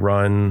actually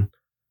run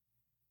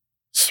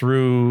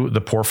through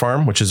the Poor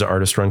Farm, which is an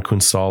artist-run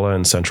Kunstsala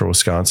in central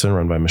Wisconsin,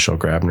 run by Michelle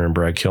Grabner and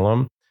Brad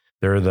Killam.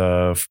 They're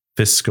the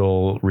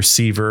fiscal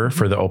receiver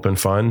for the Open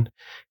Fund,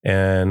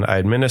 and I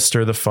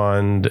administer the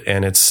fund,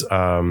 and it's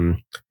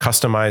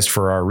customized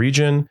for our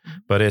region,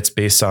 but it's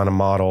based on a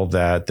model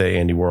that the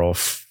Andy Warhol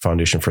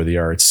Foundation for the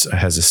Arts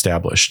has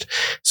established.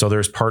 So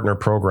there's partner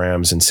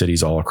programs in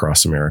cities all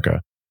across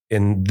America.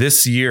 In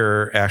this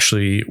year,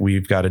 actually,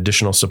 we've got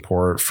additional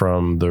support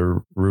from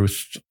the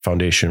Ruth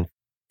Foundation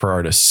for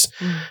Artists.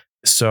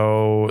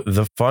 So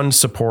the fund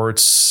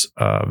supports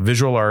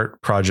visual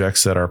art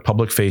projects that are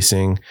public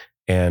facing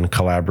and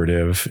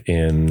collaborative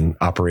in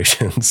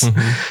operations.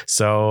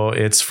 So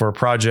it's for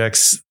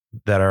projects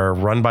that are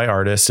run by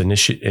artists,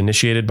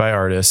 initiated by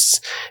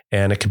artists,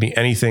 and it can be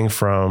anything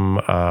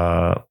from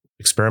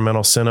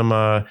experimental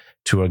cinema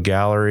to a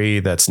gallery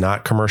that's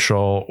not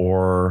commercial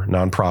or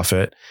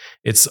nonprofit.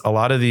 It's a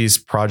lot of these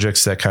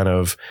projects that kind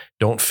of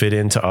don't fit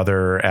into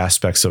other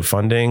aspects of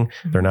funding.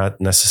 They're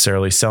not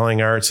necessarily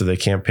selling art, so they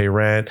can't pay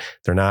rent.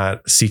 They're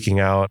not seeking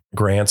out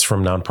grants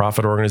from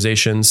nonprofit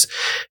organizations.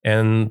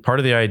 And part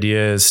of the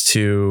idea is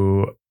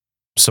to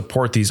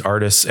support these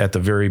artists at the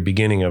very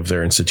beginning of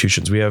their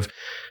institutions. We have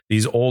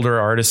these older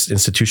artist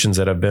institutions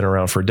that have been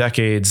around for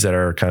decades that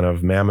are kind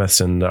of mammoths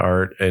in the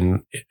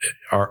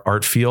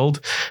art field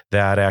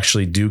that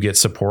actually do get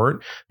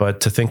support.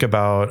 But to think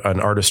about an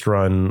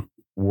artist-run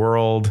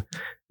world,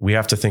 we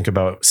have to think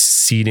about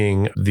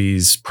seeding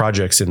these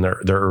projects in their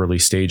early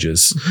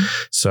stages.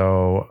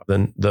 So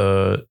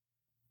the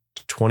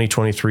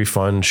 2023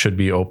 fund should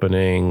be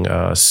opening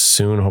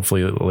soon,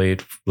 hopefully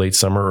late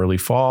summer, early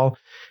fall.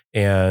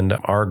 And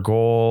our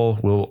goal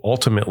will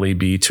ultimately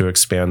be to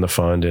expand the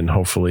fund and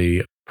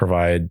hopefully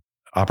provide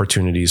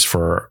opportunities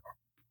for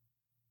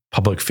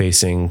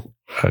public-facing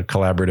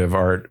collaborative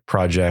art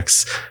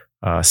projects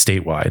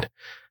statewide.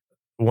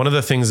 One of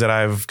the things that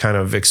I've kind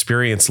of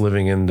experienced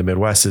living in the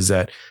Midwest is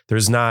that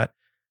there's not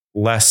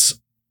less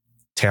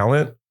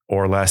talent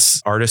or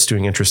less artists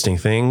doing interesting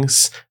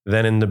things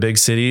than in the big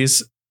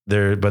cities.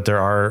 But there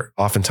are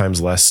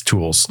oftentimes less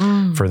tools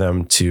for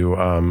them to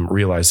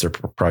realize their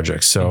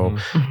projects. So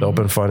the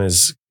Open Fund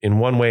is, in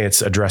one way,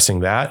 it's addressing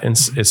that, and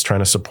it's trying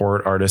to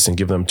support artists and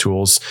give them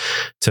tools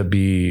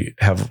to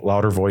have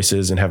louder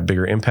voices and have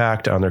bigger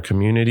impact on their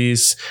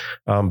communities.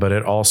 But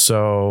it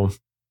also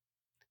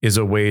is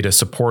a way to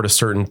support a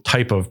certain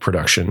type of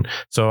production.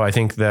 So I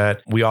think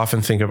that we often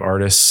think of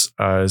artists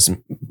as,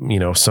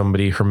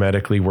 somebody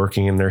hermetically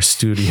working in their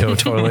studio,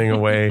 toiling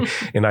away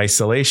in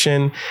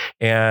isolation.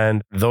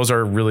 And those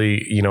are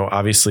really,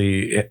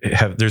 obviously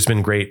there's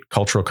been great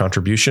cultural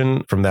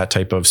contribution from that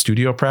type of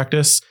studio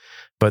practice.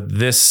 But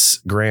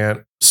this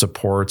grant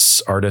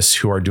supports artists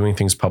who are doing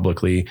things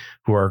publicly,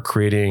 who are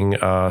creating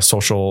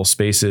social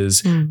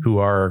spaces, who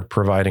are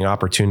providing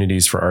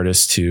opportunities for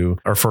artists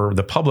or for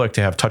the public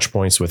to have touch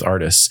points with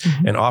artists.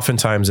 And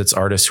oftentimes it's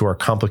artists who are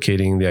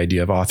complicating the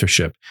idea of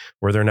authorship,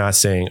 where they're not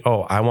saying,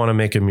 oh, I want to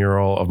make a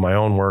mural of my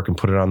own work and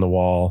put it on the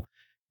wall.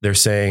 They're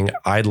saying,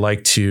 I'd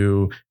like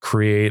to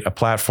create a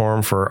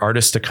platform for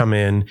artists to come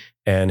in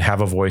and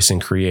have a voice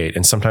and create.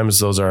 And sometimes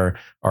those are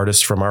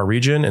artists from our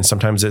region. And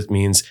sometimes it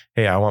means,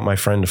 hey, I want my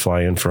friend to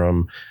fly in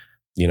from,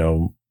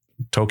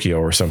 Tokyo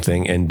or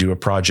something and do a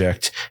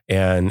project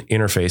and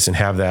interface and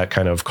have that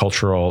kind of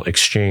cultural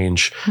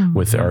exchange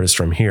with the artists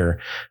from here.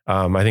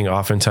 I think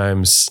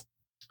oftentimes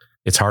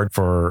it's hard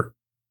for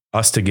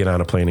us to get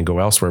on a plane and go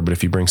elsewhere. But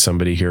if you bring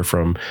somebody here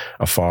from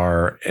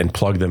afar and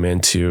plug them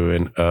into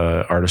an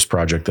artist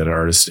project that an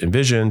artist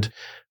envisioned,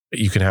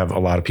 you can have a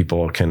lot of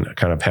people can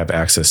kind of have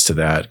access to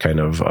that kind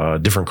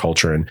of different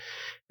culture. And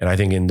I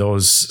think in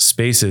those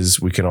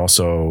spaces, we can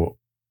also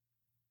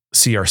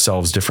see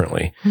ourselves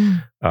differently.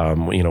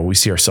 We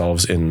see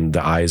ourselves in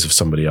the eyes of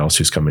somebody else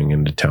who's coming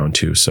into town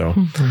too. So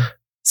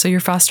So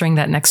you're fostering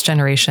that next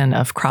generation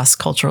of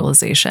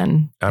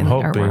cross-culturalization. I'm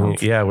hoping,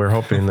 we're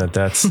hoping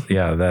that's,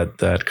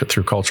 that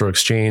through cultural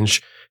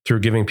exchange,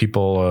 through giving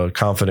people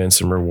confidence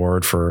and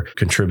reward for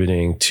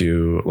contributing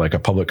to like a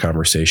public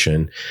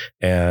conversation.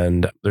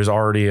 And there's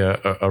already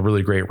a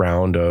really great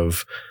round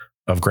of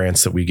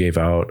grants that we gave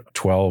out,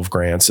 12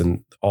 grants,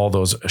 and all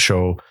those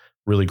show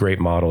really great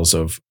models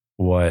of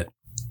what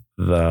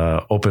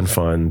the Open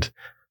Fund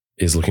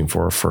is looking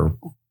for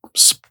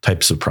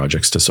types of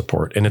projects to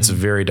support. And it's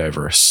very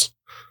diverse.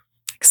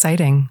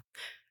 Exciting.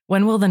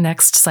 When will the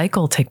next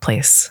cycle take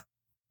place?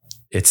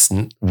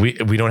 We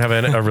don't have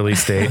a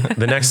release date.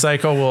 The next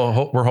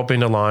cycle, we're hoping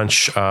to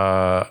launch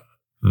the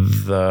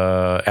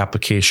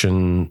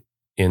application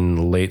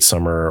in late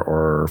summer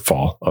or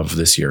fall of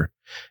this year.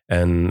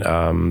 And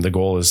the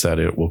goal is that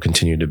it will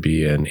continue to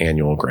be an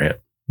annual grant.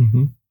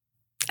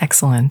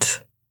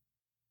 Excellent.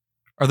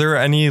 Are there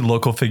any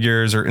local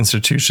figures or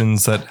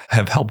institutions that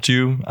have helped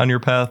you on your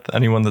path?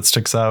 Anyone that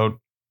sticks out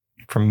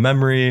from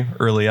memory,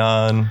 early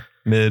on,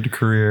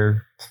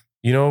 mid-career?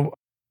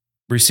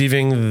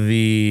 Receiving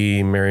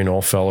the Mary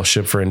Knoll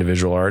Fellowship for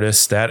Individual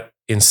Artists, that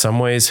in some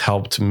ways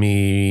helped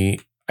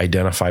me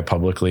identify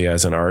publicly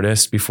as an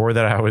artist. Before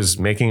that, I was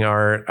making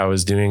art. I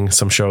was doing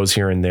some shows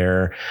here and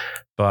there.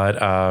 But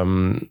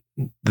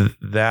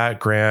that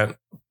grant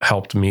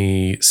helped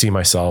me see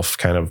myself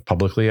kind of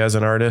publicly as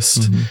an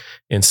artist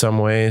in some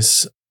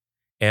ways.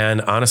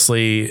 And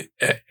honestly,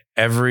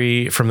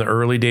 from the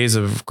early days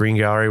of Green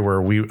Gallery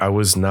where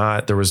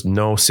there was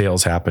no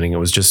sales happening. It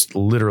was just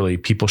literally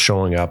people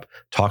showing up,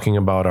 talking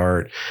about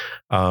art.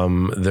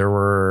 There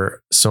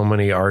were so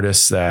many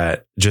artists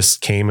that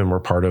just came and were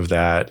part of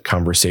that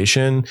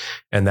conversation.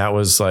 And that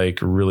was like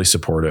really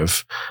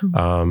supportive.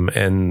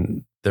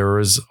 And there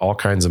was all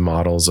kinds of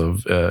models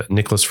of,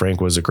 Nicholas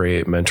Frank was a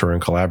great mentor and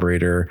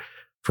collaborator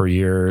for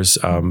years.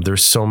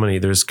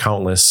 There's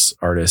countless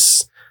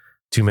artists,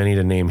 too many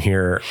to name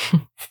here.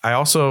 I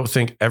also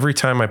think every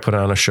time I put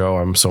on a show,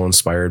 I'm so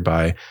inspired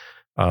by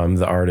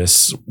the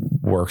artists'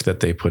 work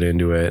that they put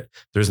into it.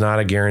 There's not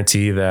a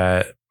guarantee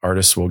that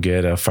artists will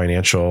get a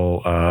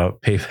financial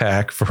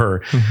payback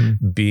for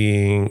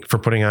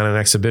putting on an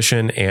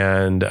exhibition.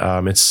 And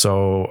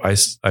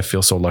I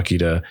feel so lucky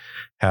to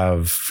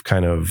have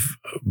kind of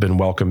been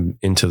welcomed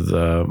into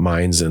the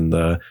minds and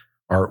the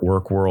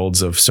artwork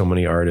worlds of so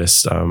many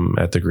artists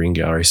at the Green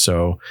Gallery.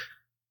 So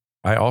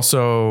I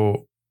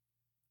also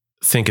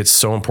think it's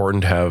so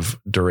important to have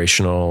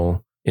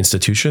durational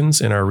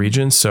institutions in our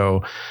region.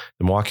 So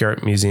the Milwaukee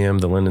Art Museum,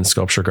 the Linden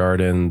Sculpture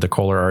Garden, the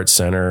Kohler Art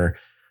Center,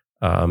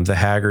 the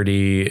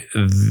Haggerty,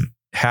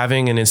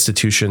 having an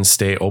institution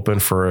stay open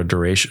for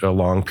a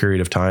long period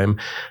of time.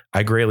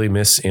 I greatly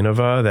miss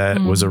Innova.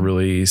 That was a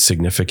really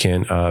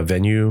significant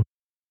venue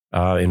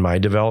in my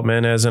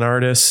development as an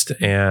artist.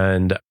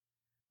 And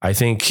I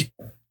think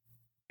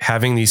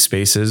having these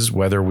spaces,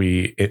 whether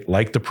we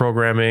like the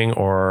programming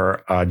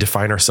or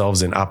define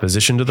ourselves in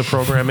opposition to the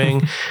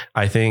programming,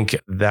 I think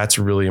that's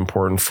really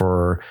important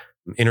for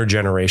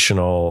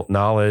intergenerational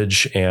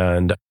knowledge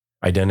and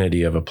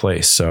identity of a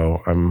place.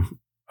 So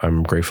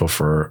I'm grateful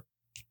for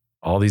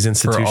all these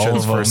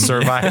institutions for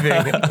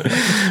surviving.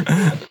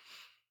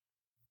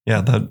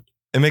 Yeah,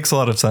 it makes a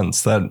lot of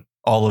sense that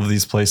all of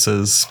these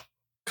places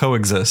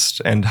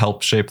coexist and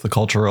help shape the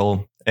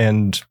cultural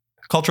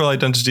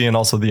identity and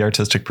also the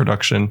artistic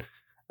production,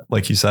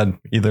 like you said,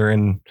 either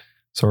in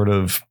sort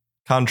of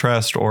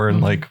contrast or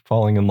in like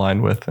falling in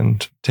line with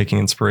and taking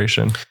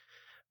inspiration.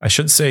 I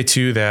should say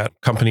too that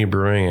Company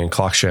Brewing and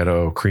Clock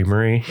Shadow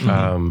Creamery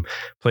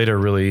played a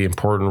really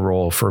important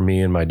role for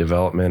me in my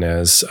development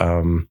as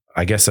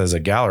I guess as a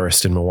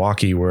gallerist in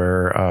Milwaukee,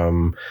 where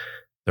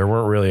there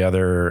weren't really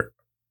other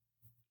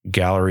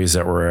galleries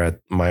that were at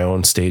my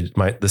own stage,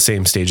 the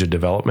same stage of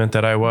development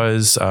that I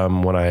was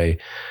when I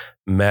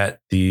met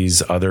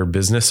these other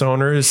business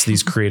owners,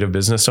 these creative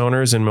business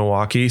owners in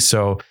Milwaukee.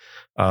 So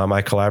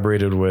I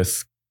collaborated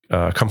with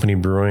Company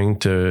Brewing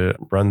to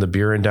run the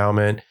beer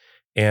endowment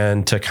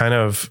and to kind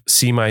of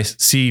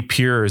see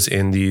peers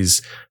in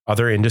these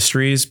other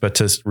industries, but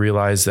to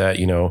realize that,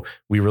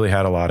 we really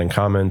had a lot in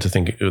common, to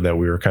think that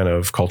we were kind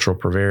of cultural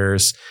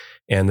purveyors.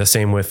 And the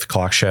same with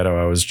Clock Shadow.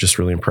 I was just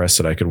really impressed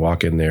that I could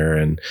walk in there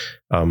and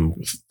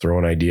throw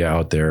an idea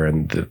out there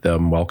and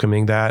them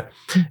welcoming that.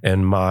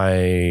 And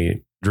my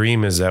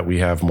dream is that we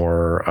have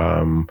more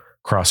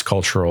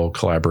cross-cultural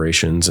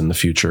collaborations in the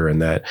future,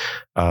 and that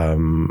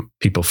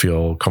people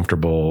feel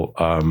comfortable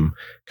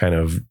kind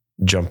of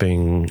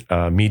jumping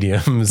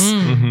mediums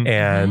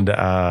and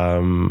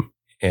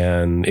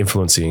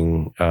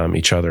influencing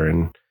each other.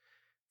 And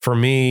for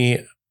me,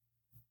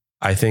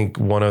 I think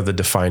one of the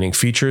defining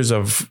features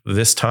of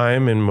this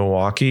time in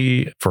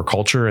Milwaukee for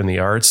culture and the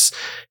arts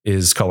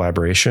is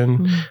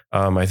collaboration.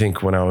 I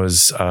think when I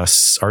was an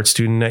art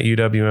student at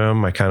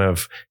UWM, I kind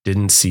of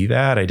didn't see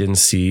that. I didn't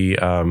see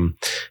on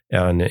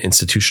an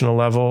institutional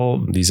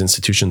level, these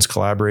institutions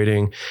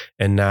collaborating.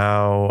 And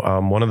now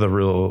one of the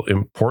real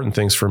important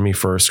things for me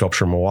for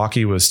Sculpture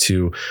Milwaukee was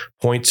to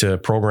point to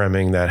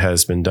programming that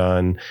has been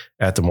done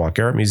at the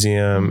Milwaukee Art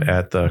Museum,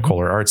 at the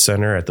Kohler Art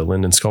Center, at the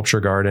Linden Sculpture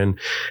Garden,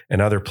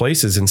 and other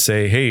places, and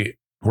say, hey,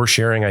 we're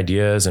sharing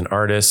ideas and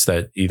artists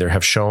that either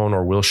have shown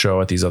or will show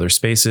at these other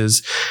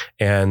spaces.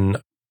 And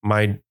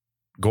my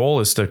goal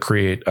is to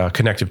create a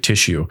connective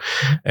tissue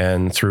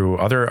and through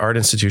other art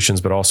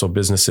institutions, but also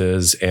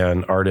businesses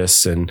and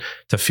artists, and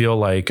to feel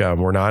like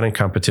we're not in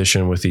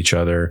competition with each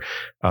other.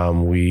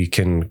 We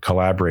can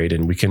collaborate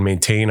and we can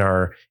maintain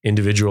our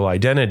individual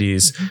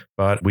identities,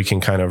 but we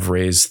can kind of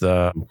raise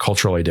the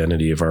cultural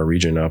identity of our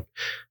region up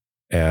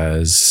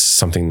as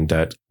something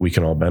that we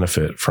can all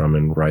benefit from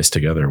and rise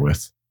together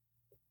with.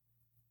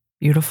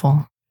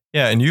 Beautiful.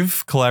 Yeah. And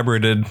you've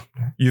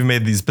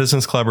made these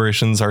business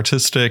collaborations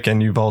artistic,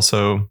 and you've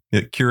also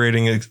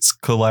curating it's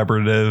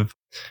collaborative,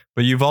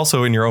 but you've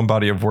also in your own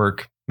body of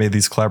work made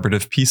these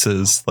collaborative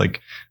pieces, like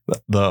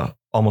the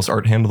almost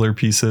art handler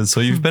pieces.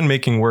 So you've been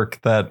making work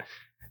that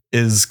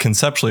is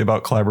conceptually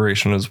about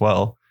collaboration as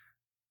well.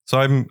 So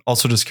I'm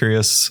also just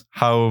curious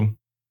how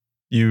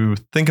you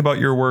think about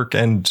your work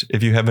and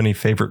if you have any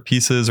favorite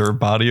pieces or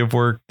body of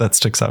work that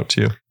sticks out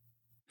to you.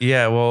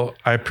 Yeah, well,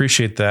 I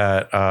appreciate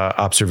that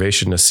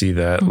observation, to see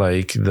that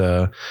like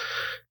the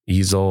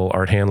easel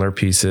art handler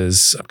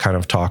pieces kind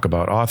of talk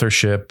about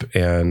authorship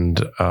and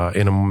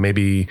in a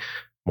maybe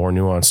more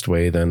nuanced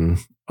way than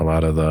a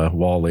lot of the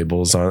wall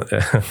labels on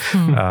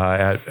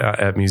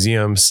at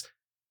museums.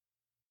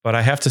 But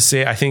I have to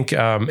say, I think,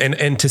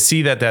 and to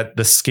see that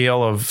the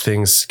scale of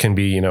things can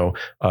be, John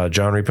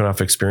Riepenhoff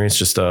experience,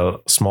 just a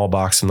small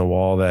box in the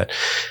wall that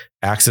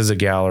acts as a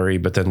gallery,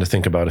 but then to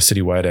think about a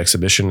citywide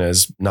exhibition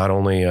as not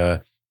only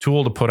a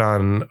tool to put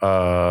on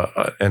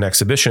an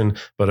exhibition,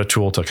 but a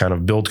tool to kind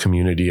of build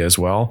community as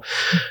well.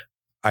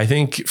 I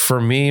think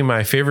for me,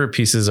 my favorite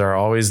pieces are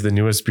always the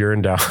newest beer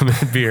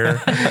endowment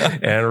beer.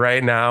 And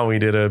right now we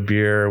did a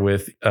beer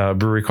with a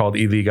brewery called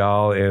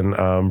Illegal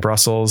in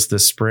Brussels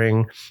this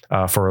spring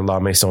for La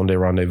Maison des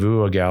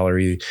Rendezvous, a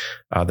gallery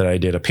that I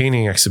did a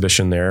painting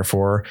exhibition there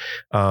for,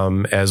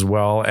 as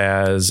well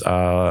as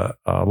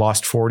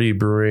Lost 40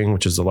 Brewing,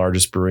 which is the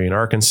largest brewery in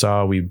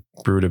Arkansas. We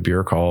brewed a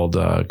beer called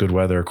Good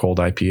Weather Cold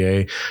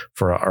IPA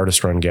for an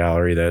artist-run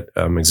gallery that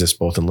exists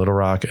both in Little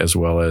Rock as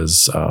well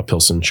as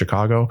Pilsen,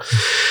 Chicago.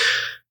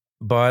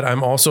 But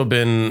I'm also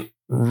been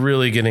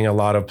really getting a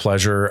lot of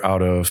pleasure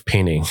out of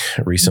painting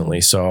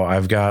recently. So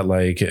I've got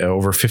like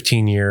over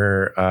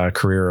 15-year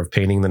career of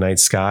painting the night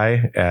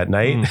sky at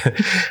night.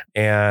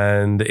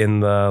 And in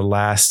the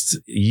last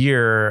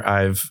year,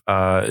 I've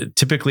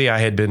typically I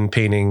had been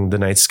painting the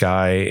night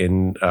sky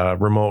in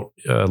remote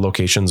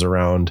locations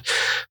around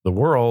the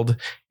world.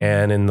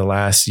 And in the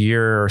last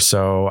year or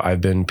so,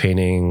 I've been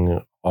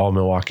painting all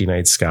Milwaukee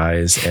night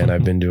skies, and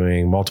I've been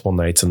doing multiple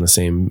nights on the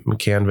same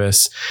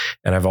canvas.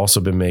 And I've also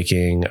been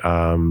making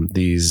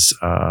these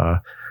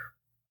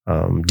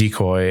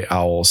decoy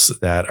owls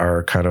that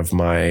are kind of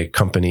my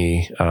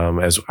company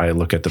as I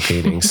look at the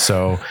paintings.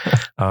 So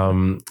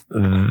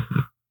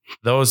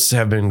those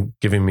have been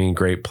giving me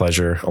great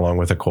pleasure, along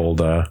with a cold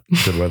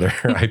Good Weather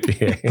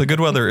IPA. The Good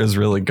Weather is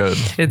really good.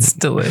 It's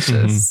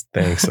delicious.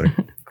 Thanks. I'm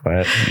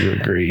glad you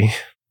agree.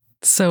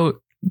 So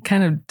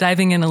kind of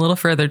diving in a little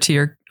further to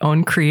your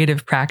own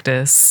creative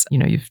practice,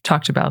 you've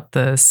talked about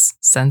this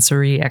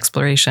sensory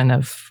exploration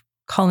of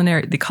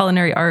the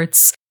culinary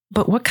arts,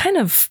 but what kind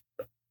of,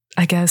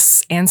 I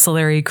guess,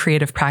 ancillary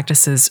creative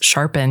practices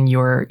sharpen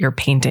your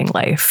painting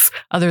life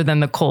other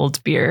than the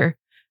cold beer?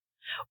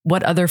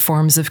 What other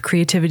forms of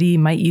creativity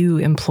might you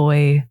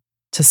employ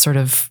to sort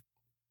of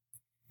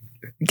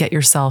get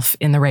yourself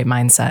in the right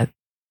mindset?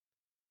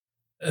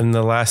 In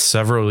the last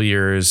several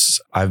years,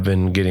 I've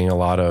been getting a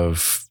lot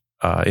of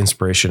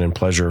inspiration and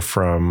pleasure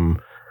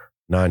from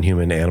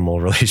non-human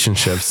animal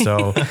relationships.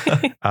 So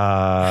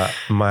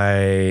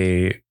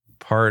my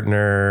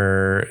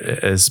partner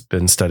has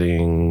been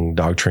studying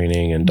dog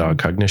training and dog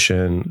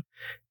cognition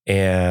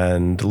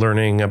and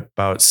learning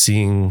about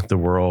seeing the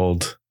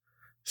world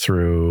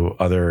through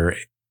other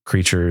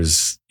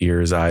creatures'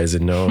 ears, eyes,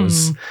 and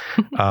nose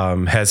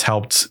has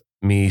helped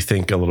me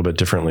think a little bit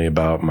differently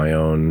about my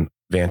own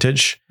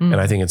vantage.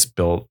 And I think it's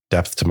built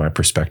depth to my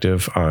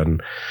perspective on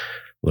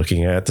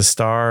looking at the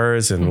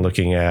stars and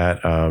looking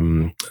at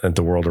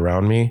the world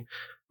around me.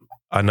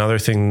 Another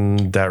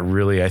thing that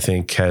really, I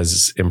think,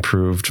 has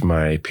improved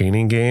my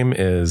painting game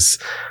is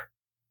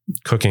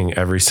cooking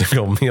every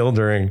single meal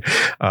during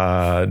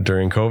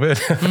COVID.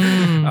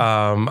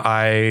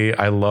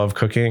 I love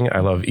cooking. I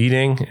love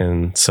eating.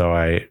 And so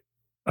I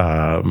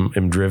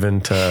am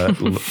driven to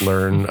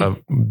learn a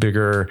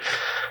bigger,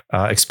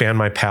 expand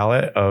my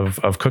palette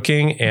of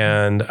cooking.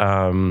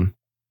 And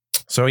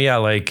so yeah,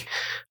 like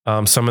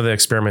some of the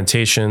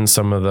experimentation,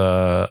 some of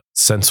the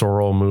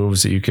sensorial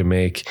moves that you can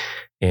make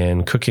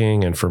in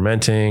cooking and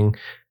fermenting.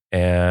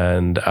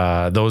 And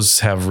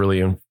those have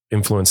really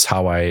influenced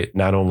how I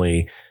not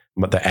only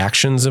the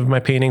actions of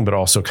my painting, but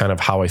also kind of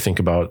how I think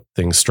about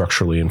things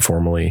structurally and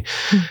formally.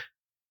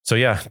 So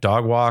yeah,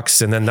 dog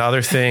walks. And then the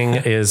other thing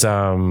is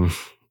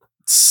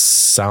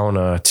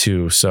sauna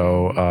too.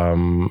 So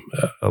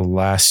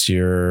last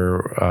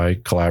year I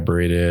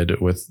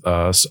collaborated with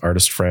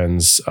artist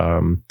friends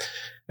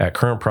at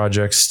Current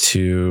Projects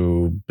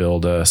to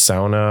build a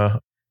sauna,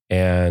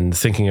 and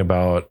thinking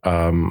about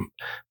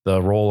the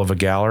role of a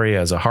gallery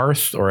as a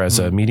hearth or as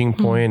a meeting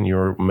point. You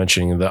were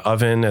mentioning the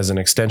oven as an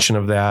extension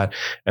of that,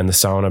 and the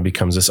sauna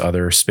becomes this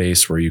other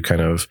space where you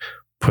kind of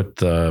put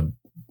the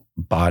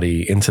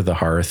body into the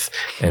hearth,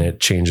 and it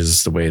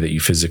changes the way that you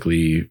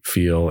physically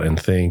feel and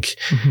think,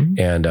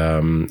 and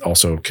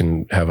also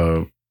can have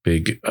a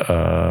big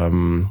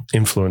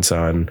influence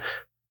on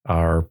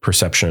our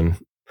perception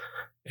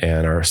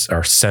and our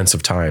sense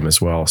of time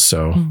as well.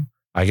 So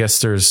I guess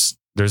there's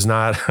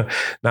not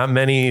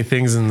many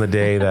things in the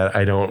day that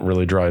I don't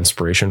really draw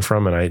inspiration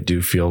from. And I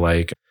do feel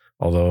like,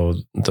 although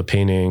the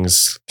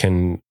paintings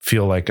can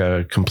feel like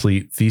a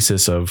complete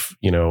thesis of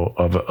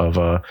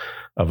a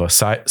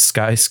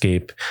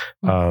skyscape,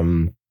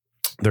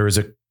 there is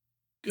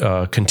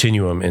a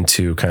continuum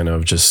into kind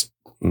of just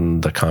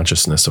the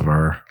consciousness of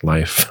our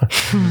life,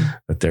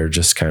 that they're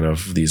just kind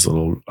of these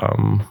little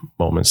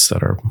moments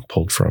that are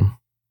pulled from.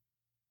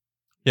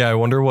 Yeah, I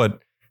wonder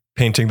what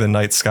painting the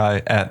night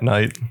sky at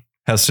night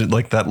has to,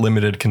 like, that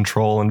limited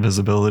control and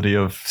visibility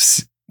of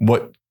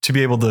what, to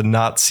be able to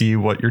not see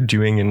what you're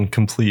doing in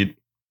complete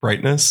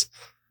brightness.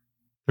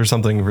 There's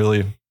something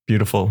really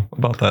beautiful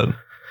about that.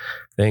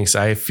 Thanks.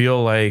 I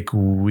feel like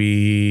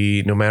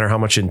no matter how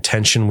much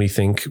intention we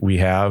think we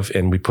have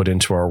and we put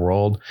into our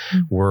world,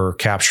 we're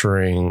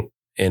capturing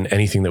in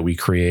anything that we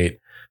create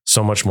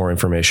so much more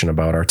information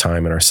about our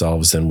time and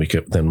ourselves than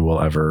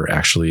we'll ever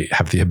actually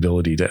have the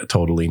ability to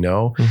totally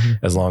know.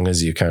 As long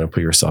as you kind of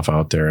put yourself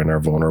out there and are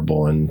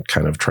vulnerable and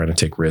kind of try to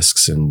take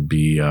risks and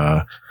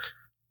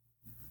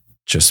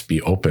just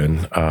be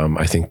open.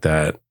 I think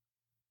that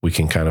we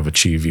can kind of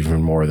achieve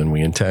even more than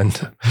we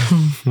intend.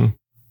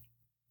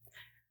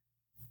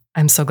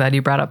 I'm so glad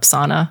you brought up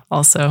sauna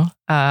also.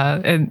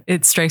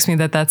 It strikes me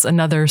that that's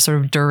another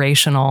sort of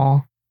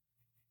durational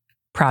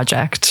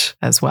project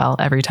as well.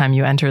 Every time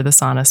you enter the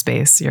sauna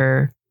space,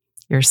 you're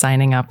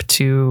signing up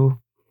to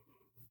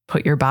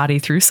put your body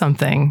through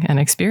something and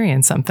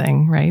experience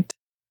something, right?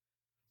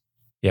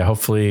 Yeah,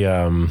 hopefully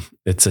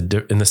it's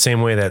in the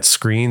same way that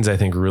screens, I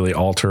think, really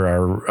alter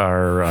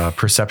our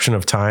perception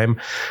of time.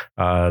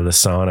 The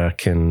sauna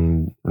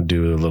can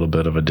do a little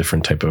bit of a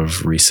different type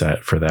of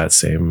reset for that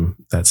same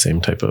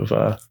type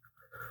of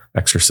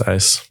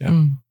exercise.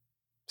 Yeah.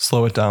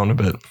 Slow it down a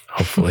bit,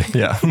 hopefully.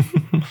 Yeah.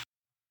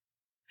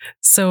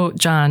 So,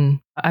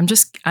 John,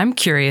 I'm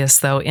curious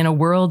though, in a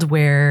world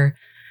where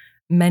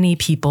many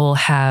people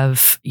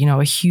have,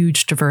 a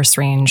huge diverse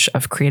range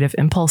of creative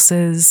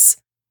impulses,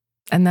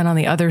 and then on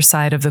the other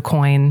side of the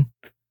coin,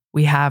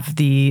 we have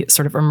the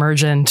sort of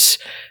emergent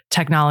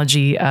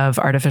technology of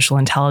artificial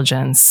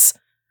intelligence.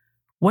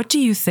 What do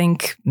you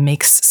think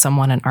makes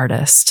someone an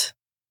artist?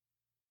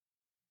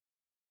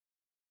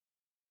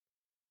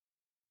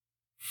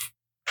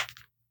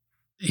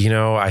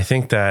 I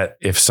think that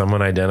if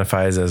someone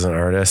identifies as an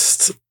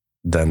artist,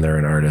 then they're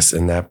an artist.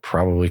 And that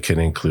probably can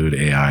include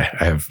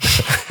AI.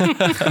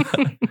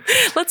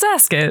 Let's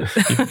ask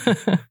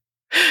it.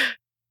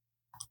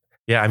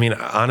 Yeah. I mean,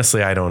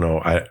 honestly, I don't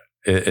know.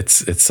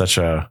 It's such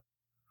a,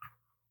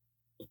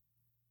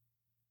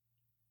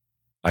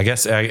 I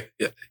guess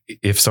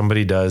if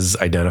somebody does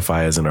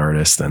identify as an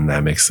artist, then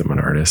that makes them an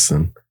artist.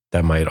 And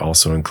that might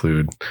also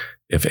include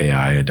if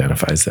AI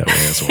identifies that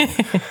way as well.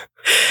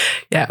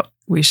 Yeah.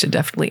 We should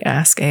definitely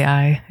ask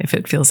AI if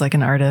it feels like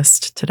an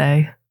artist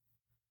today.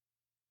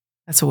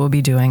 That's what we'll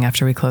be doing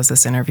after we close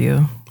this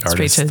interview.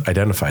 Artist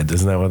identified.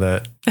 Isn't that what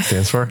that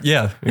stands for?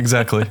 Yeah,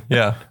 exactly.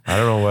 Yeah. I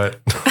don't know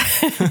what.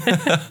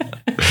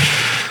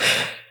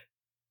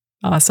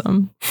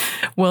 Awesome.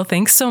 Well,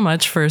 thanks so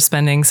much for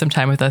spending some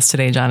time with us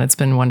today, John. It's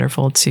been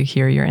wonderful to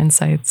hear your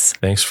insights.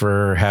 Thanks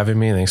for having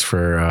me. Thanks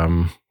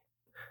for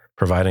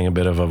providing a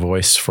bit of a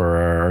voice for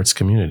our arts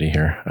community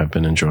here. I've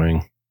been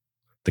enjoying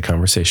the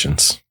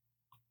conversations.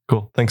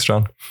 Cool. Thanks,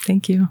 John.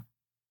 Thank you.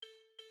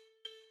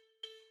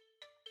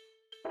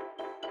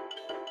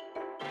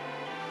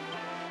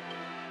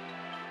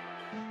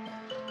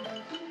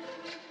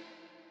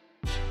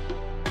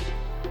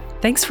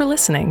 Thanks for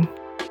listening.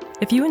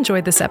 If you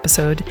enjoyed this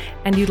episode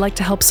and you'd like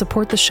to help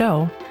support the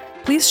show,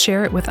 please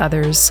share it with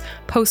others,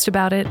 post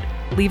about it,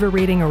 leave a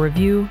rating or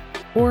review,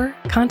 or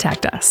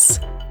contact us.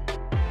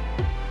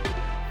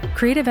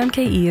 Creative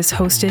MKE is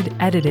hosted,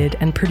 edited,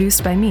 and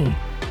produced by me,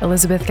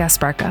 Elizabeth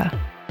Gasparka.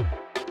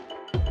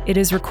 It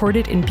is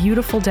recorded in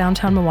beautiful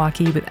downtown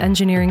Milwaukee with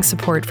engineering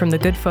support from the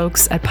good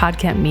folks at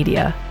Podcamp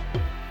Media.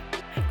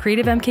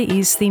 Creative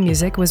MKE's theme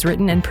music was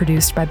written and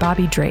produced by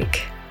Bobby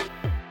Drake.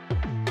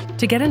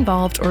 To get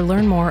involved or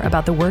learn more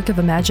about the work of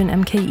Imagine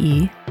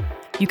MKE,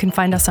 you can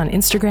find us on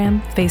Instagram,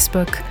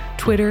 Facebook,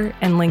 Twitter,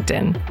 and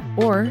LinkedIn,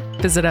 or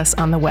visit us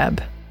on the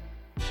web.